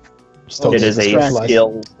 It is a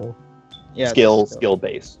skill, Yeah, skill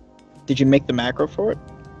base. Did you make the macro for it?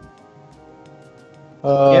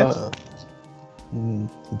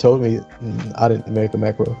 He told me I didn't make a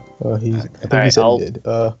macro. I think Alright, he said he did.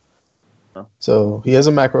 So he has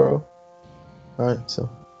a macro. Alright, so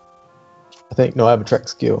I think I have a track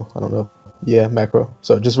skill. I don't know. Yeah, macro.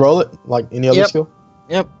 So just roll it like any other skill.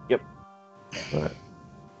 Yep. Alright.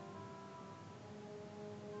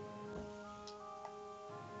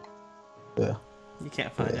 Yeah. You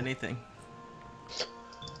can't find anything.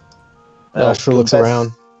 Joshua looks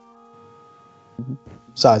around.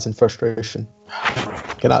 Sighs in frustration.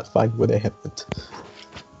 Cannot find where they have it.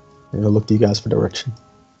 And he'll look to you guys for direction.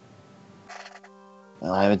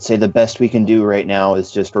 Well, I would say the best we can do right now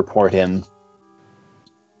is just report him.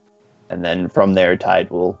 And then from there, Tide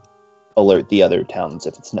will alert the other towns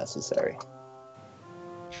if it's necessary.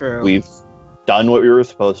 True. We've done what we were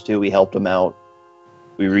supposed to. We helped him out.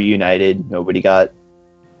 We reunited. Nobody got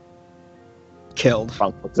killed.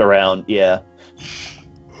 Kronk looks around. Yeah.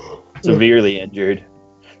 Severely injured.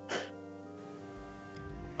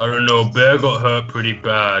 I don't know, Bear got hurt pretty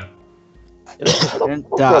bad. Didn't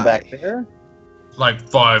Go die. back there. Like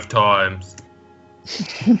 5 times.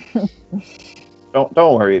 Don't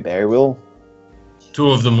worry, Bear. We'll...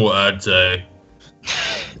 2 of them were I'd say.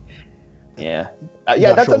 Yeah.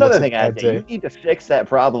 Yeah, that's Joshua another looks thing, at I'd say. You need to fix that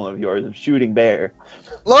problem of yours of shooting Bear.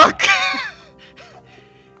 Look!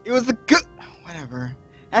 It was a good... Whatever.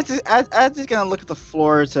 As he's gonna look at the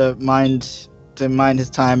floor to mind his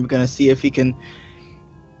time, gonna see if he can...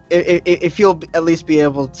 If he'll at least be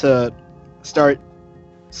able to start...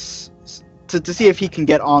 To see if he can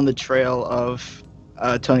get on the trail of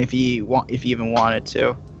Tony if he even wanted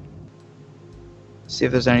to. See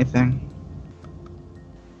if there's anything.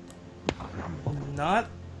 Not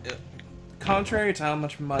contrary to how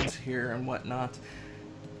much mud's here and whatnot,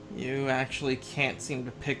 you actually can't seem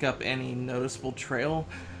to pick up any noticeable trail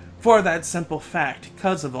for that simple fact.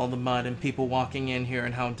 Because of all the mud and people walking in here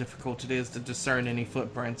and how difficult it is to discern any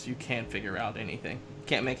footprints, you can't figure out anything.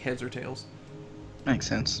 Can't make heads or tails. Makes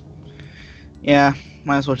sense. Yeah,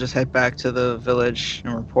 might as well just head back to the village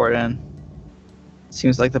and report in.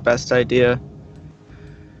 Seems like the best idea.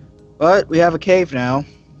 But we have a cave now,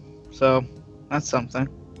 so that's something.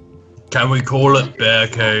 Can we call it Bear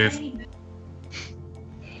Cave?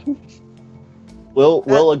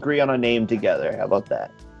 We'll agree on a name together. How about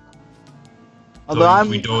that? Although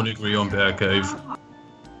We don't agree on Bear Cave.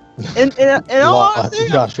 in all honesty,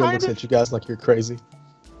 Joshua looks at you guys like you're crazy.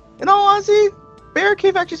 in all honesty, Bear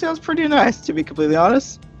Cave actually sounds pretty nice, to be completely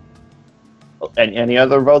honest. Any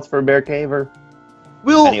other votes for Bear Cave or?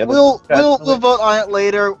 We'll Any other we'll discussion? vote on it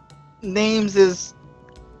later. Names is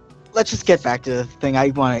let's just get back to the thing. I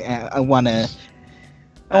wanna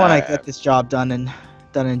get this job done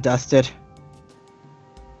and dusted.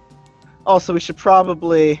 Also, we should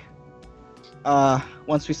probably,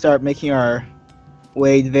 once we start making our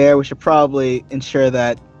way there, we should probably ensure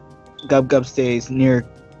that Gub Gub stays near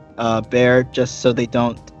Bear, just so they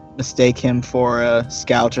don't mistake him for a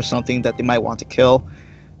scout or something that they might want to kill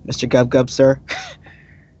Mr. Gub Gub, sir.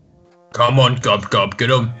 Come on, Gub Gub,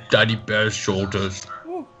 get on Daddy Bear's shoulders.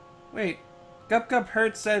 Ooh, wait, Gub Gub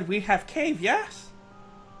heard said we have cave, yes?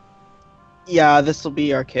 Yeah, this will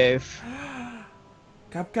be our cave.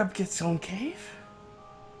 Gub Gub gets his own cave?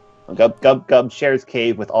 Gub Gub shares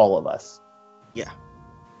cave with all of us. Yeah.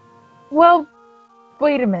 Well,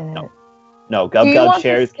 wait a minute. No, Gub Gub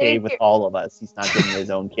shares cave with all of us. He's not getting his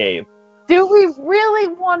own cave. Do we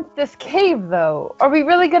really want this cave, though? Are we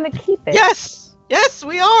really going to keep it? Yes! Yes,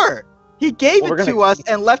 we are! He gave it to us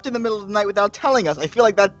and left in the middle of the night without telling us. I feel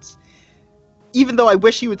like that's... Even though I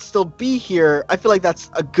wish he would still be here, I feel like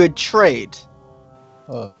that's a good trade.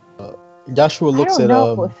 Joshua looks at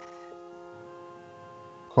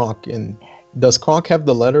Kronk, and does Kronk have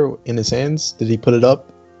the letter in his hands? Did he put it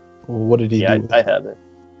up? Or what did he do? Yeah, I have it.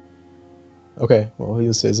 Okay, well,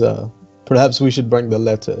 he says, perhaps we should bring the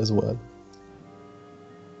letter as well.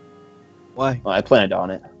 Why? Well, I planned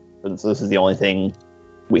on it. So this is the only thing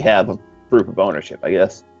we have of proof of ownership, I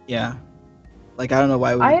guess. Yeah. Like, I don't know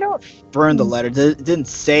why we burned the letter. It didn't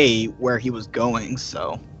say where he was going,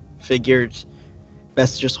 so figured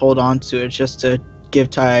best to just hold on to it, just to give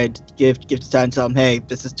to Tide and tell him, hey,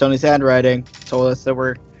 this is Tony's handwriting. Told us that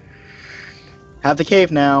we're have the cave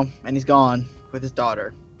now, and he's gone with his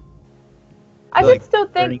daughter. I would still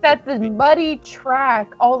think that the muddy track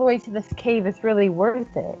all the way to this cave is really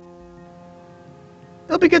worth it.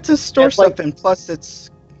 It'll be good to store stuff, and plus it's...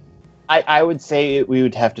 I would say we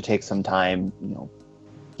would have to take some time,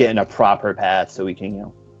 get in a proper path so we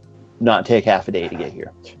can, not take half a day to get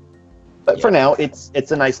here. But for now, it's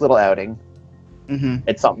a nice little outing. Mm-hmm.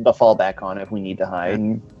 It's something to fall back on if we need to hide.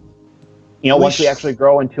 And, once we actually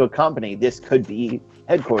grow into a company, this could be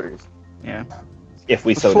headquarters. Yeah. If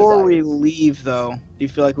we so desire. Before we leave, though, do you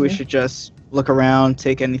feel like we should just look around,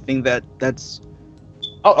 take anything that's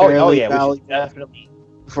Oh yeah, we should definitely.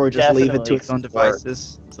 Before we just leave it to its own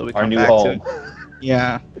devices, so we our come new back home. to it.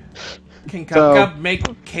 Yeah. Can Gub Gub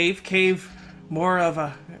make cave more of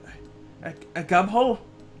a gub hole?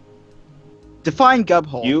 Define gub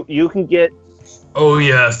hole. You can get. Oh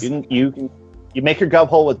yes. You make your gub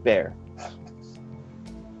hole with Bear.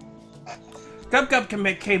 Gub Gub can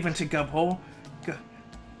make cave into gub hole.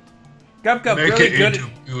 Gub Gub make really it good. Into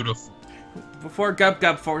beautiful. Before Gub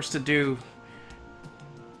Gub forced to do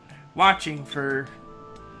watching for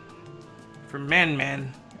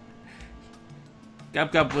Man.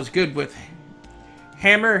 Gub Gub was good with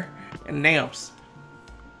hammer and nails.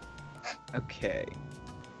 Okay.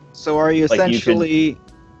 So are you essentially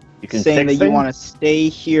saying that you want to stay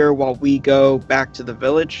here while we go back to the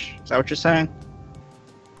village? Is that what you're saying?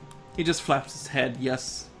 He just flaps his head,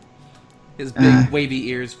 yes. His big wavy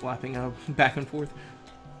ears flapping up back and forth.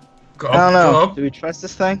 I don't know. Do we trust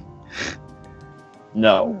this thing?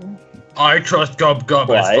 No. I trust Gub Gub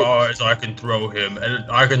as far as I can throw him, and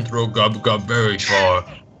I can throw Gub Gub very far.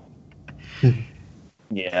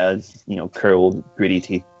 Yeah, it's, curled, gritty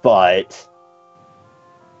teeth, but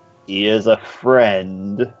he is a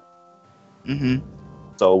friend. Mm-hmm.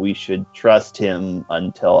 So we should trust him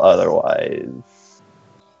until otherwise.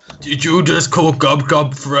 Did you just call Gub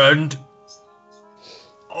Gub friend?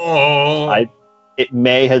 Oh. It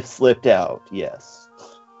may have slipped out, yes.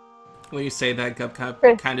 When you say that, Gub Gub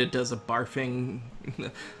kind of does a barfing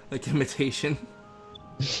like imitation.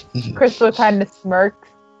 Crystal kind of smirks.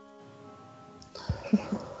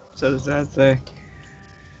 So does that say?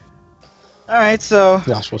 Alright, so...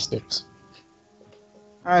 Joshua sticks.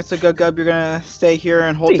 Alright, so Gub Gub, you're gonna stay here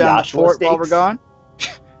and hold down the fort while we're gone?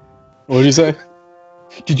 What did you say?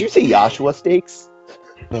 Did you say Joshua steaks?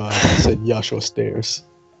 No, I said Joshua stairs.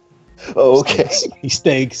 Oh, okay. He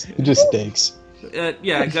stakes. He just stakes.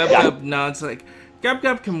 Yeah, Gub Gub nods like, Gub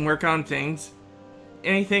Gub can work on things.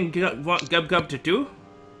 Anything want Gub Gub to do?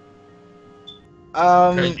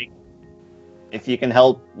 If you can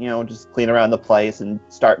help, just clean around the place and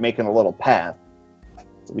start making a little path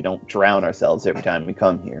so we don't drown ourselves every time we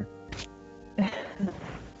come here.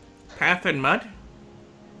 Path and mud?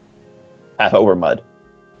 Path over mud.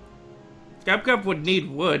 Gub Gub would need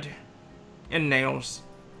wood and nails.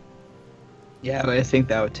 Yeah, but I think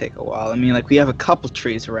that would take a while. I mean, we have a couple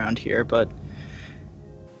trees around here, but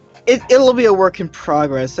it'll be a work in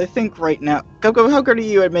progress. I think right now... Gub Gub, how good are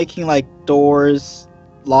you at making, doors,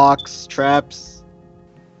 locks, traps?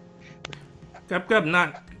 Gub Gub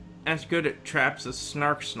not as good at traps as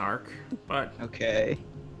Snark, but Okay.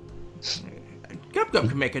 Gub Gub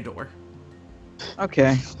can make a door.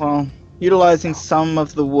 Okay, well, utilizing some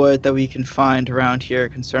of the wood that we can find around here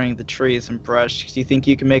concerning the trees and brush, do you think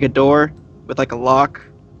you can make a door with like a lock?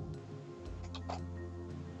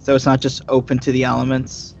 So it's not just open to the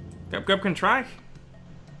elements? Gub Gub can try.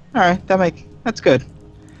 Alright, that's good.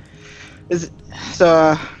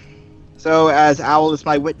 So as Owl is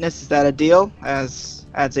my witness, is that a deal? As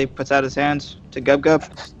Adze puts out his hands to Gub Gub.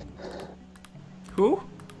 Who?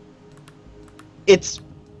 It's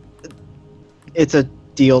a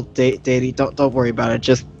deal, Daddy. Don't worry about it.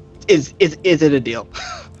 Just is it a deal?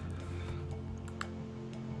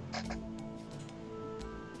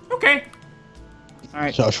 Okay. All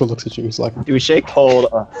right. Joshua looks at you. He's like, Do we shake? Hold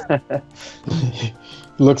on. he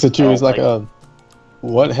looks at you. He's like,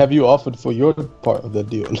 what have you offered for your part of the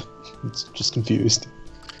deal? It's just confused.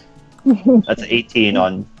 That's 18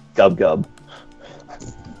 on Gub Gub.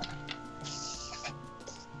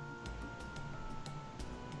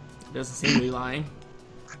 Doesn't seem to be lying.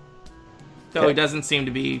 Though he doesn't seem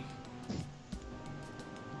to be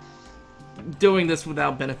doing this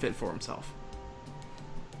without benefit for himself.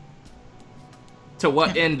 To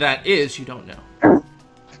what end that is, you don't know.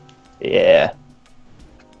 Yeah.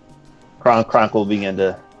 Kronk will begin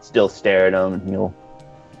to still stare at him, and he'll...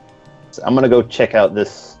 So I'm gonna go check out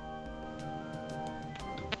this...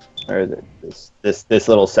 Or this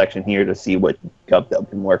little section here to see what Gub Gub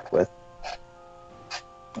can work with.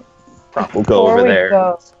 Kronk will go over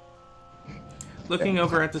there. Looking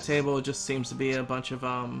over at the table, it just seems to be a bunch of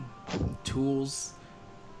tools.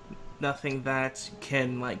 Nothing that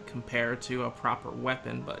can like compare to a proper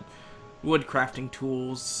weapon, but wood crafting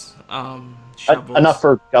tools, shovels. Enough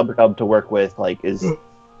for Gub Gub to work with. Like, is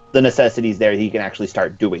the necessities there? He can actually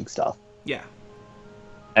start doing stuff. Yeah.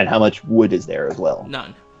 And how much wood is there as well?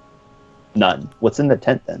 None. What's in the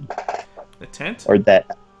tent then? The tent? Or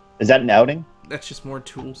that is that an outing? That's just more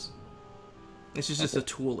tools. This is just a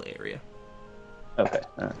tool area. Okay.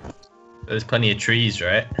 Right. There's plenty of trees,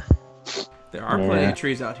 right? There are plenty of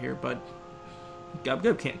trees out here, but Gub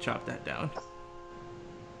Gub can't chop that down.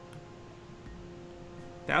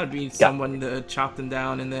 That would be someone to chop them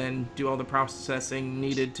down and then do all the processing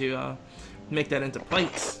needed to make that into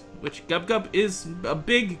plates, which Gub Gub is a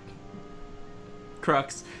big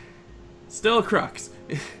crux. Still a crux.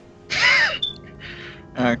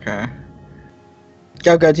 Okay.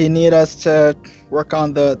 Gub Gub, do you need us to work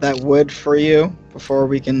on that wood for you before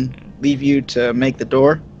we can leave you to make the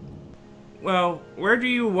door? Well, where do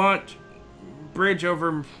you want Bridge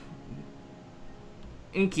over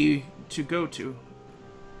Inky to go to?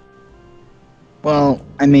 Well,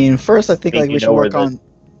 I mean, first I think like we should work on...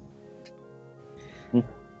 Go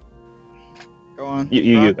on.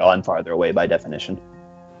 You go on farther away by definition.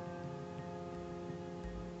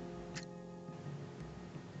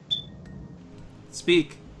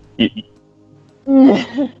 Speak.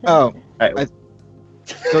 Oh. Right.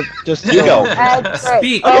 Just you go.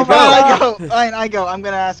 Speak. Oh, fine, I go. I'm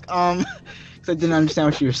gonna ask. Because I didn't understand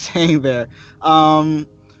what you were saying there.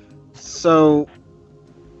 So,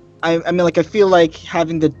 I mean, like, I feel like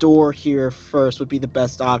having the door here first would be the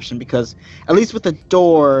best option because at least with the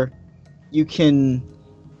door, you can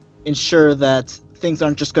ensure that things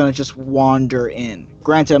aren't just gonna just wander in.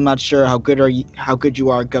 Granted, I'm not sure how good you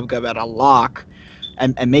are, Gub Gub, at a lock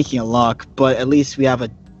and making a lock, but at least we have a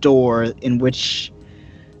door in which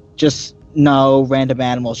just no random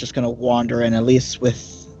animal is just going to wander in. At least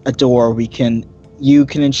with a door, you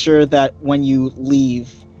can ensure that when you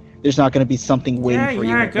leave, there's not going to be something waiting for you when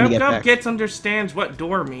you get back. Gub understands what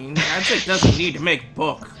door means. Adze doesn't need to make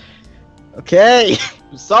book. Okay,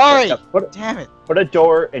 I'm sorry. Damn it. Put a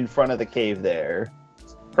door in front of the cave there.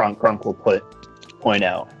 Kronk will point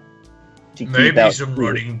out. Maybe some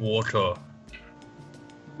running water.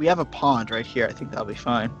 We have a pond right here. I think that'll be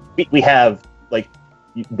fine. We have, like,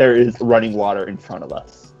 there is running water in front of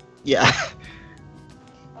us. Yeah.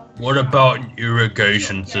 What about an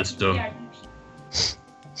irrigation system?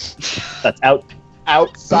 That's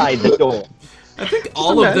outside the door. I think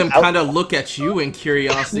all of them kind of look at you in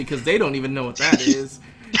curiosity because they don't even know what that is.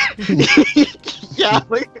 Yeah,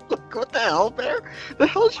 like, what the hell, Bear? The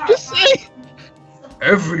hell did you just say?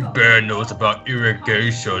 Every bear knows about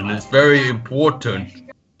irrigation. It's very important.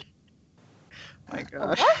 My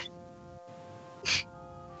gosh.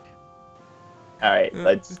 Alright,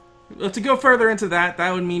 let's... Well, to go further into that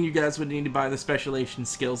would mean you guys would need to buy the specialization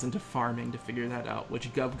skills into farming to figure that out,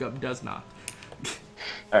 which Gub Gub does not.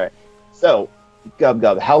 Alright, so, Gub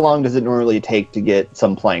Gub, how long does it normally take to get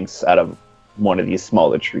some planks out of one of these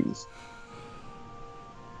smaller trees?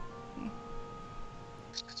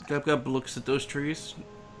 Gub looks at those trees.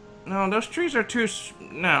 No, those trees are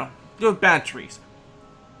no, those bad trees.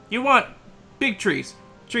 You want big trees.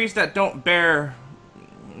 Trees that don't bear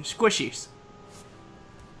squishies.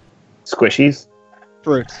 Squishies?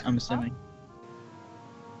 Fruits, I'm assuming.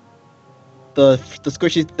 The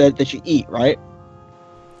squishies that you eat, right?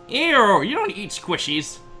 Ew, you don't eat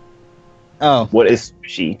squishies. Oh. What is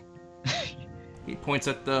squishy? He points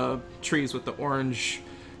at the trees with the orange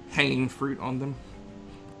hanging fruit on them.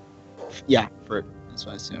 Yeah, fruit. That's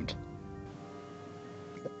what I assumed.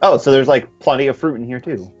 Oh, so there's like plenty of fruit in here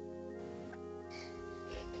too.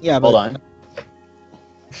 Yeah, but... Hold on.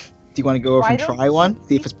 Do you want to go over and try one?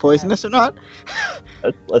 See if it's poisonous or not?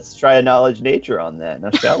 Let's try a knowledge nature on that,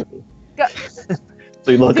 now shall we?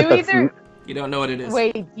 So you look at the fruit. You don't know what it is.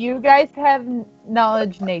 Wait, you guys have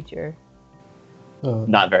knowledge nature?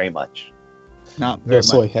 Not very much. Not very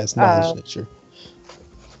Soy much. has knowledge nature.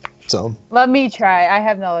 So let me try. I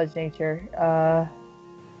have knowledge nature.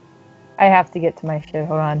 I have to get to my shit.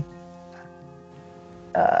 Hold on.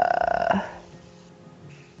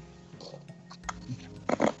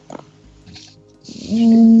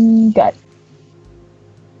 Got.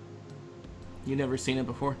 You never seen it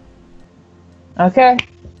before? Okay.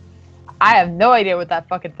 I have no idea what that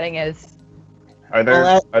fucking thing is. Are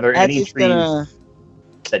there any trees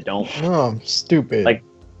that don't? Oh, I'm stupid. Like,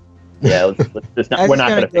 yeah, let's just not. We're not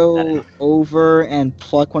gonna go over and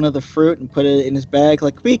pluck one of the fruit and put it in his bag.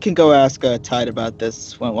 Like, we can go ask Tide about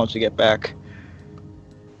this once we get back.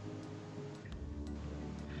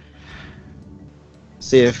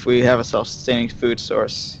 See if we have a self-sustaining food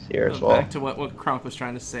source here as well. Back to what Kronk was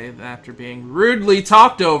trying to say after being rudely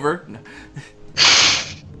talked over.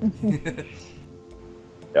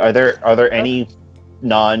 Are there any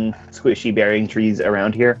non-squishy bearing trees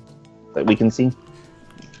around here that we can see?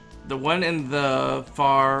 The one in the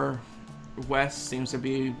far west seems to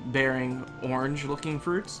be bearing orange-looking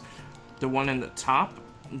fruits. The one in the top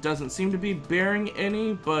doesn't seem to be bearing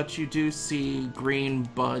any, but you do see green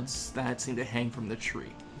buds that seem to hang from the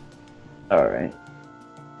tree. Alright.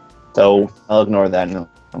 So, I'll ignore that. No,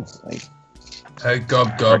 I'm just like... Hey,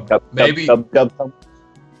 Gub. Maybe... Gub.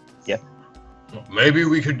 Yeah. Maybe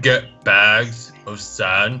we could get bags of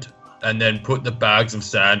sand and then put the bags of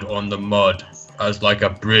sand on the mud as like a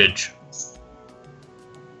bridge.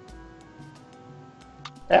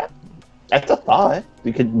 Yeah, that's a thought.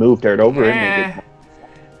 We could move dirt over it and make it...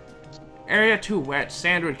 Area too wet.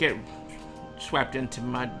 Sand would get swept into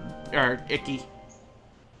mud, or icky.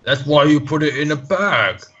 That's why you put it in a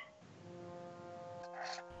bag.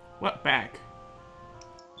 What bag?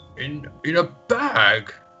 In a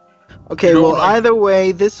bag. Okay, well, either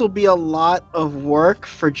way, this will be a lot of work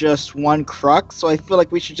for just one crux, so I feel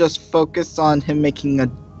like we should just focus on him making a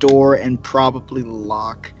door and probably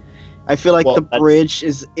lock. I feel like the bridge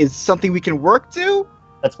is something we can work to.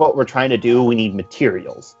 That's what we're trying to do. We need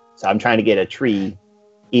materials. So I'm trying to get a tree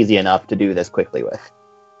easy enough to do this quickly with.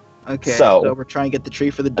 Okay, so we're trying to get the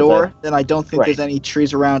tree for the door. Then I don't think there's any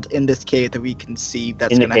trees around in this cave that we can see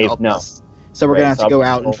that's going to help us. So we're going to have to go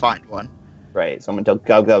out and find one. Right, so I'm going to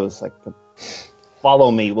tell Gub was like,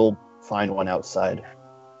 follow me, we'll find one outside.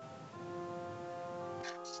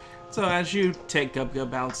 So as you take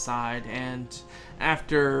Gub outside, and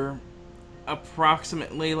after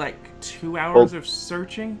approximately like 2 hours of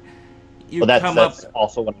searching, that's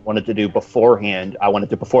also what I wanted to do beforehand. I wanted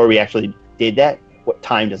to, before we actually did that, what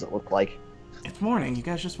time does it look like? It's morning, you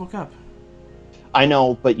guys just woke up. I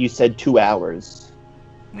know, but you said 2 hours.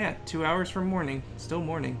 Yeah, 2 hours from morning. Still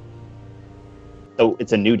morning. So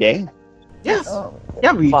it's a new day? Yes. Oh.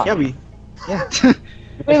 Yeah. We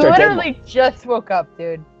literally just woke up,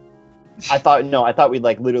 dude. I thought we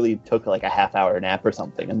like literally took like a half-hour nap or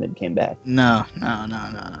something and then came back. No.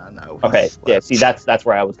 Okay, yeah, see, that's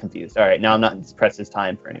where I was confused. All right, now I'm not pressed this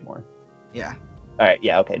time for anymore. Yeah. All right,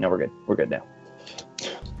 yeah, okay, no, we're good. We're good now.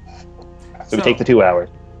 So we take the 2 hours.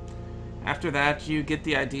 After that, you get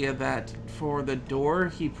the idea that for the door,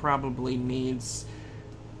 he probably needs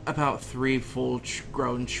about 3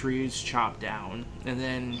 full-grown trees chopped down, and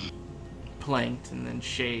then planked, and then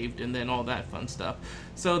shaved, and then all that fun stuff.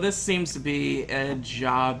 So this seems to be a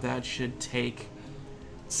job that should take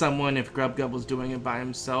someone, if Gub was doing it by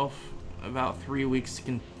himself, about 3 weeks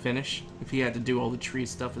to finish, if he had to do all the tree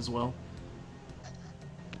stuff as well.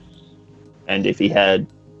 And if he had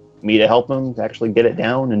me to help him to actually get it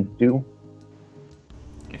down and do?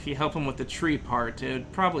 If you help him with the tree part, it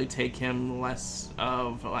would probably take him less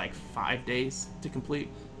of like 5 days to complete.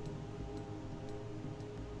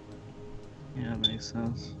 Yeah, that makes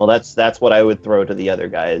sense. Well, that's what I would throw to the other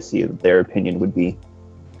guys, see what their opinion would be.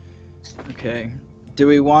 Okay. do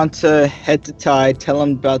we want to head to Tide, tell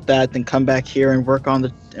him about that, then come back here and work on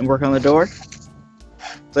the door?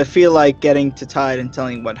 So I feel like getting to Tide and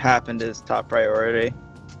telling what happened is top priority.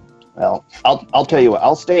 Well, I'll tell you what.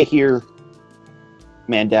 I'll stay here,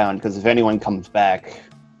 man down, because if anyone comes back,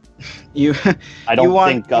 I don't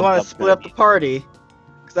think you want to split up the party,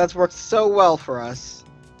 because that's worked so well for us.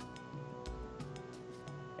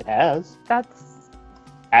 It has. That's.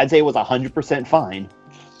 Adze was 100% fine.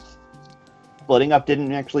 Splitting up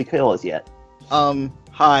didn't actually kill us yet.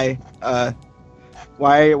 Hi.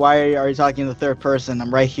 Why are you talking in the third person?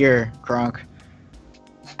 I'm right here, Kronk.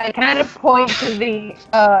 I kind of point to the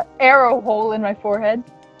arrow hole in my forehead.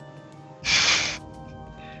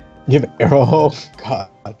 You have an arrow hole? God,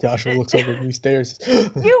 Joshua looks over and he stares.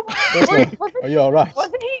 Are you alright?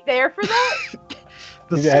 Wasn't he there for that?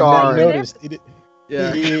 The scar. He noticed.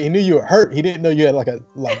 He knew you were hurt. He didn't know you had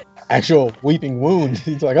like actual weeping wound.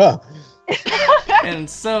 He's like, oh. And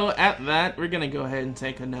so at that, we're gonna go ahead and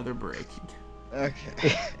take another break.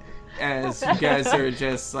 Okay. As you guys are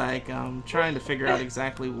just like trying to figure out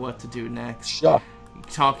exactly what to do next. Sure.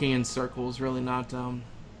 Talking in circles, really not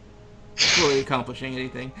fully accomplishing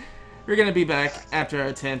anything. We're gonna be back after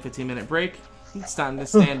a 10-15 minute break. It's time to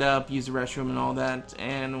stand up, use the restroom and all that,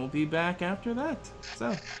 and we'll be back after that.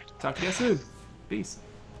 So, talk to you soon. Peace.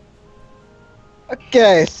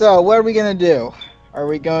 Okay, so what are we gonna do? Are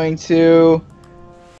we going to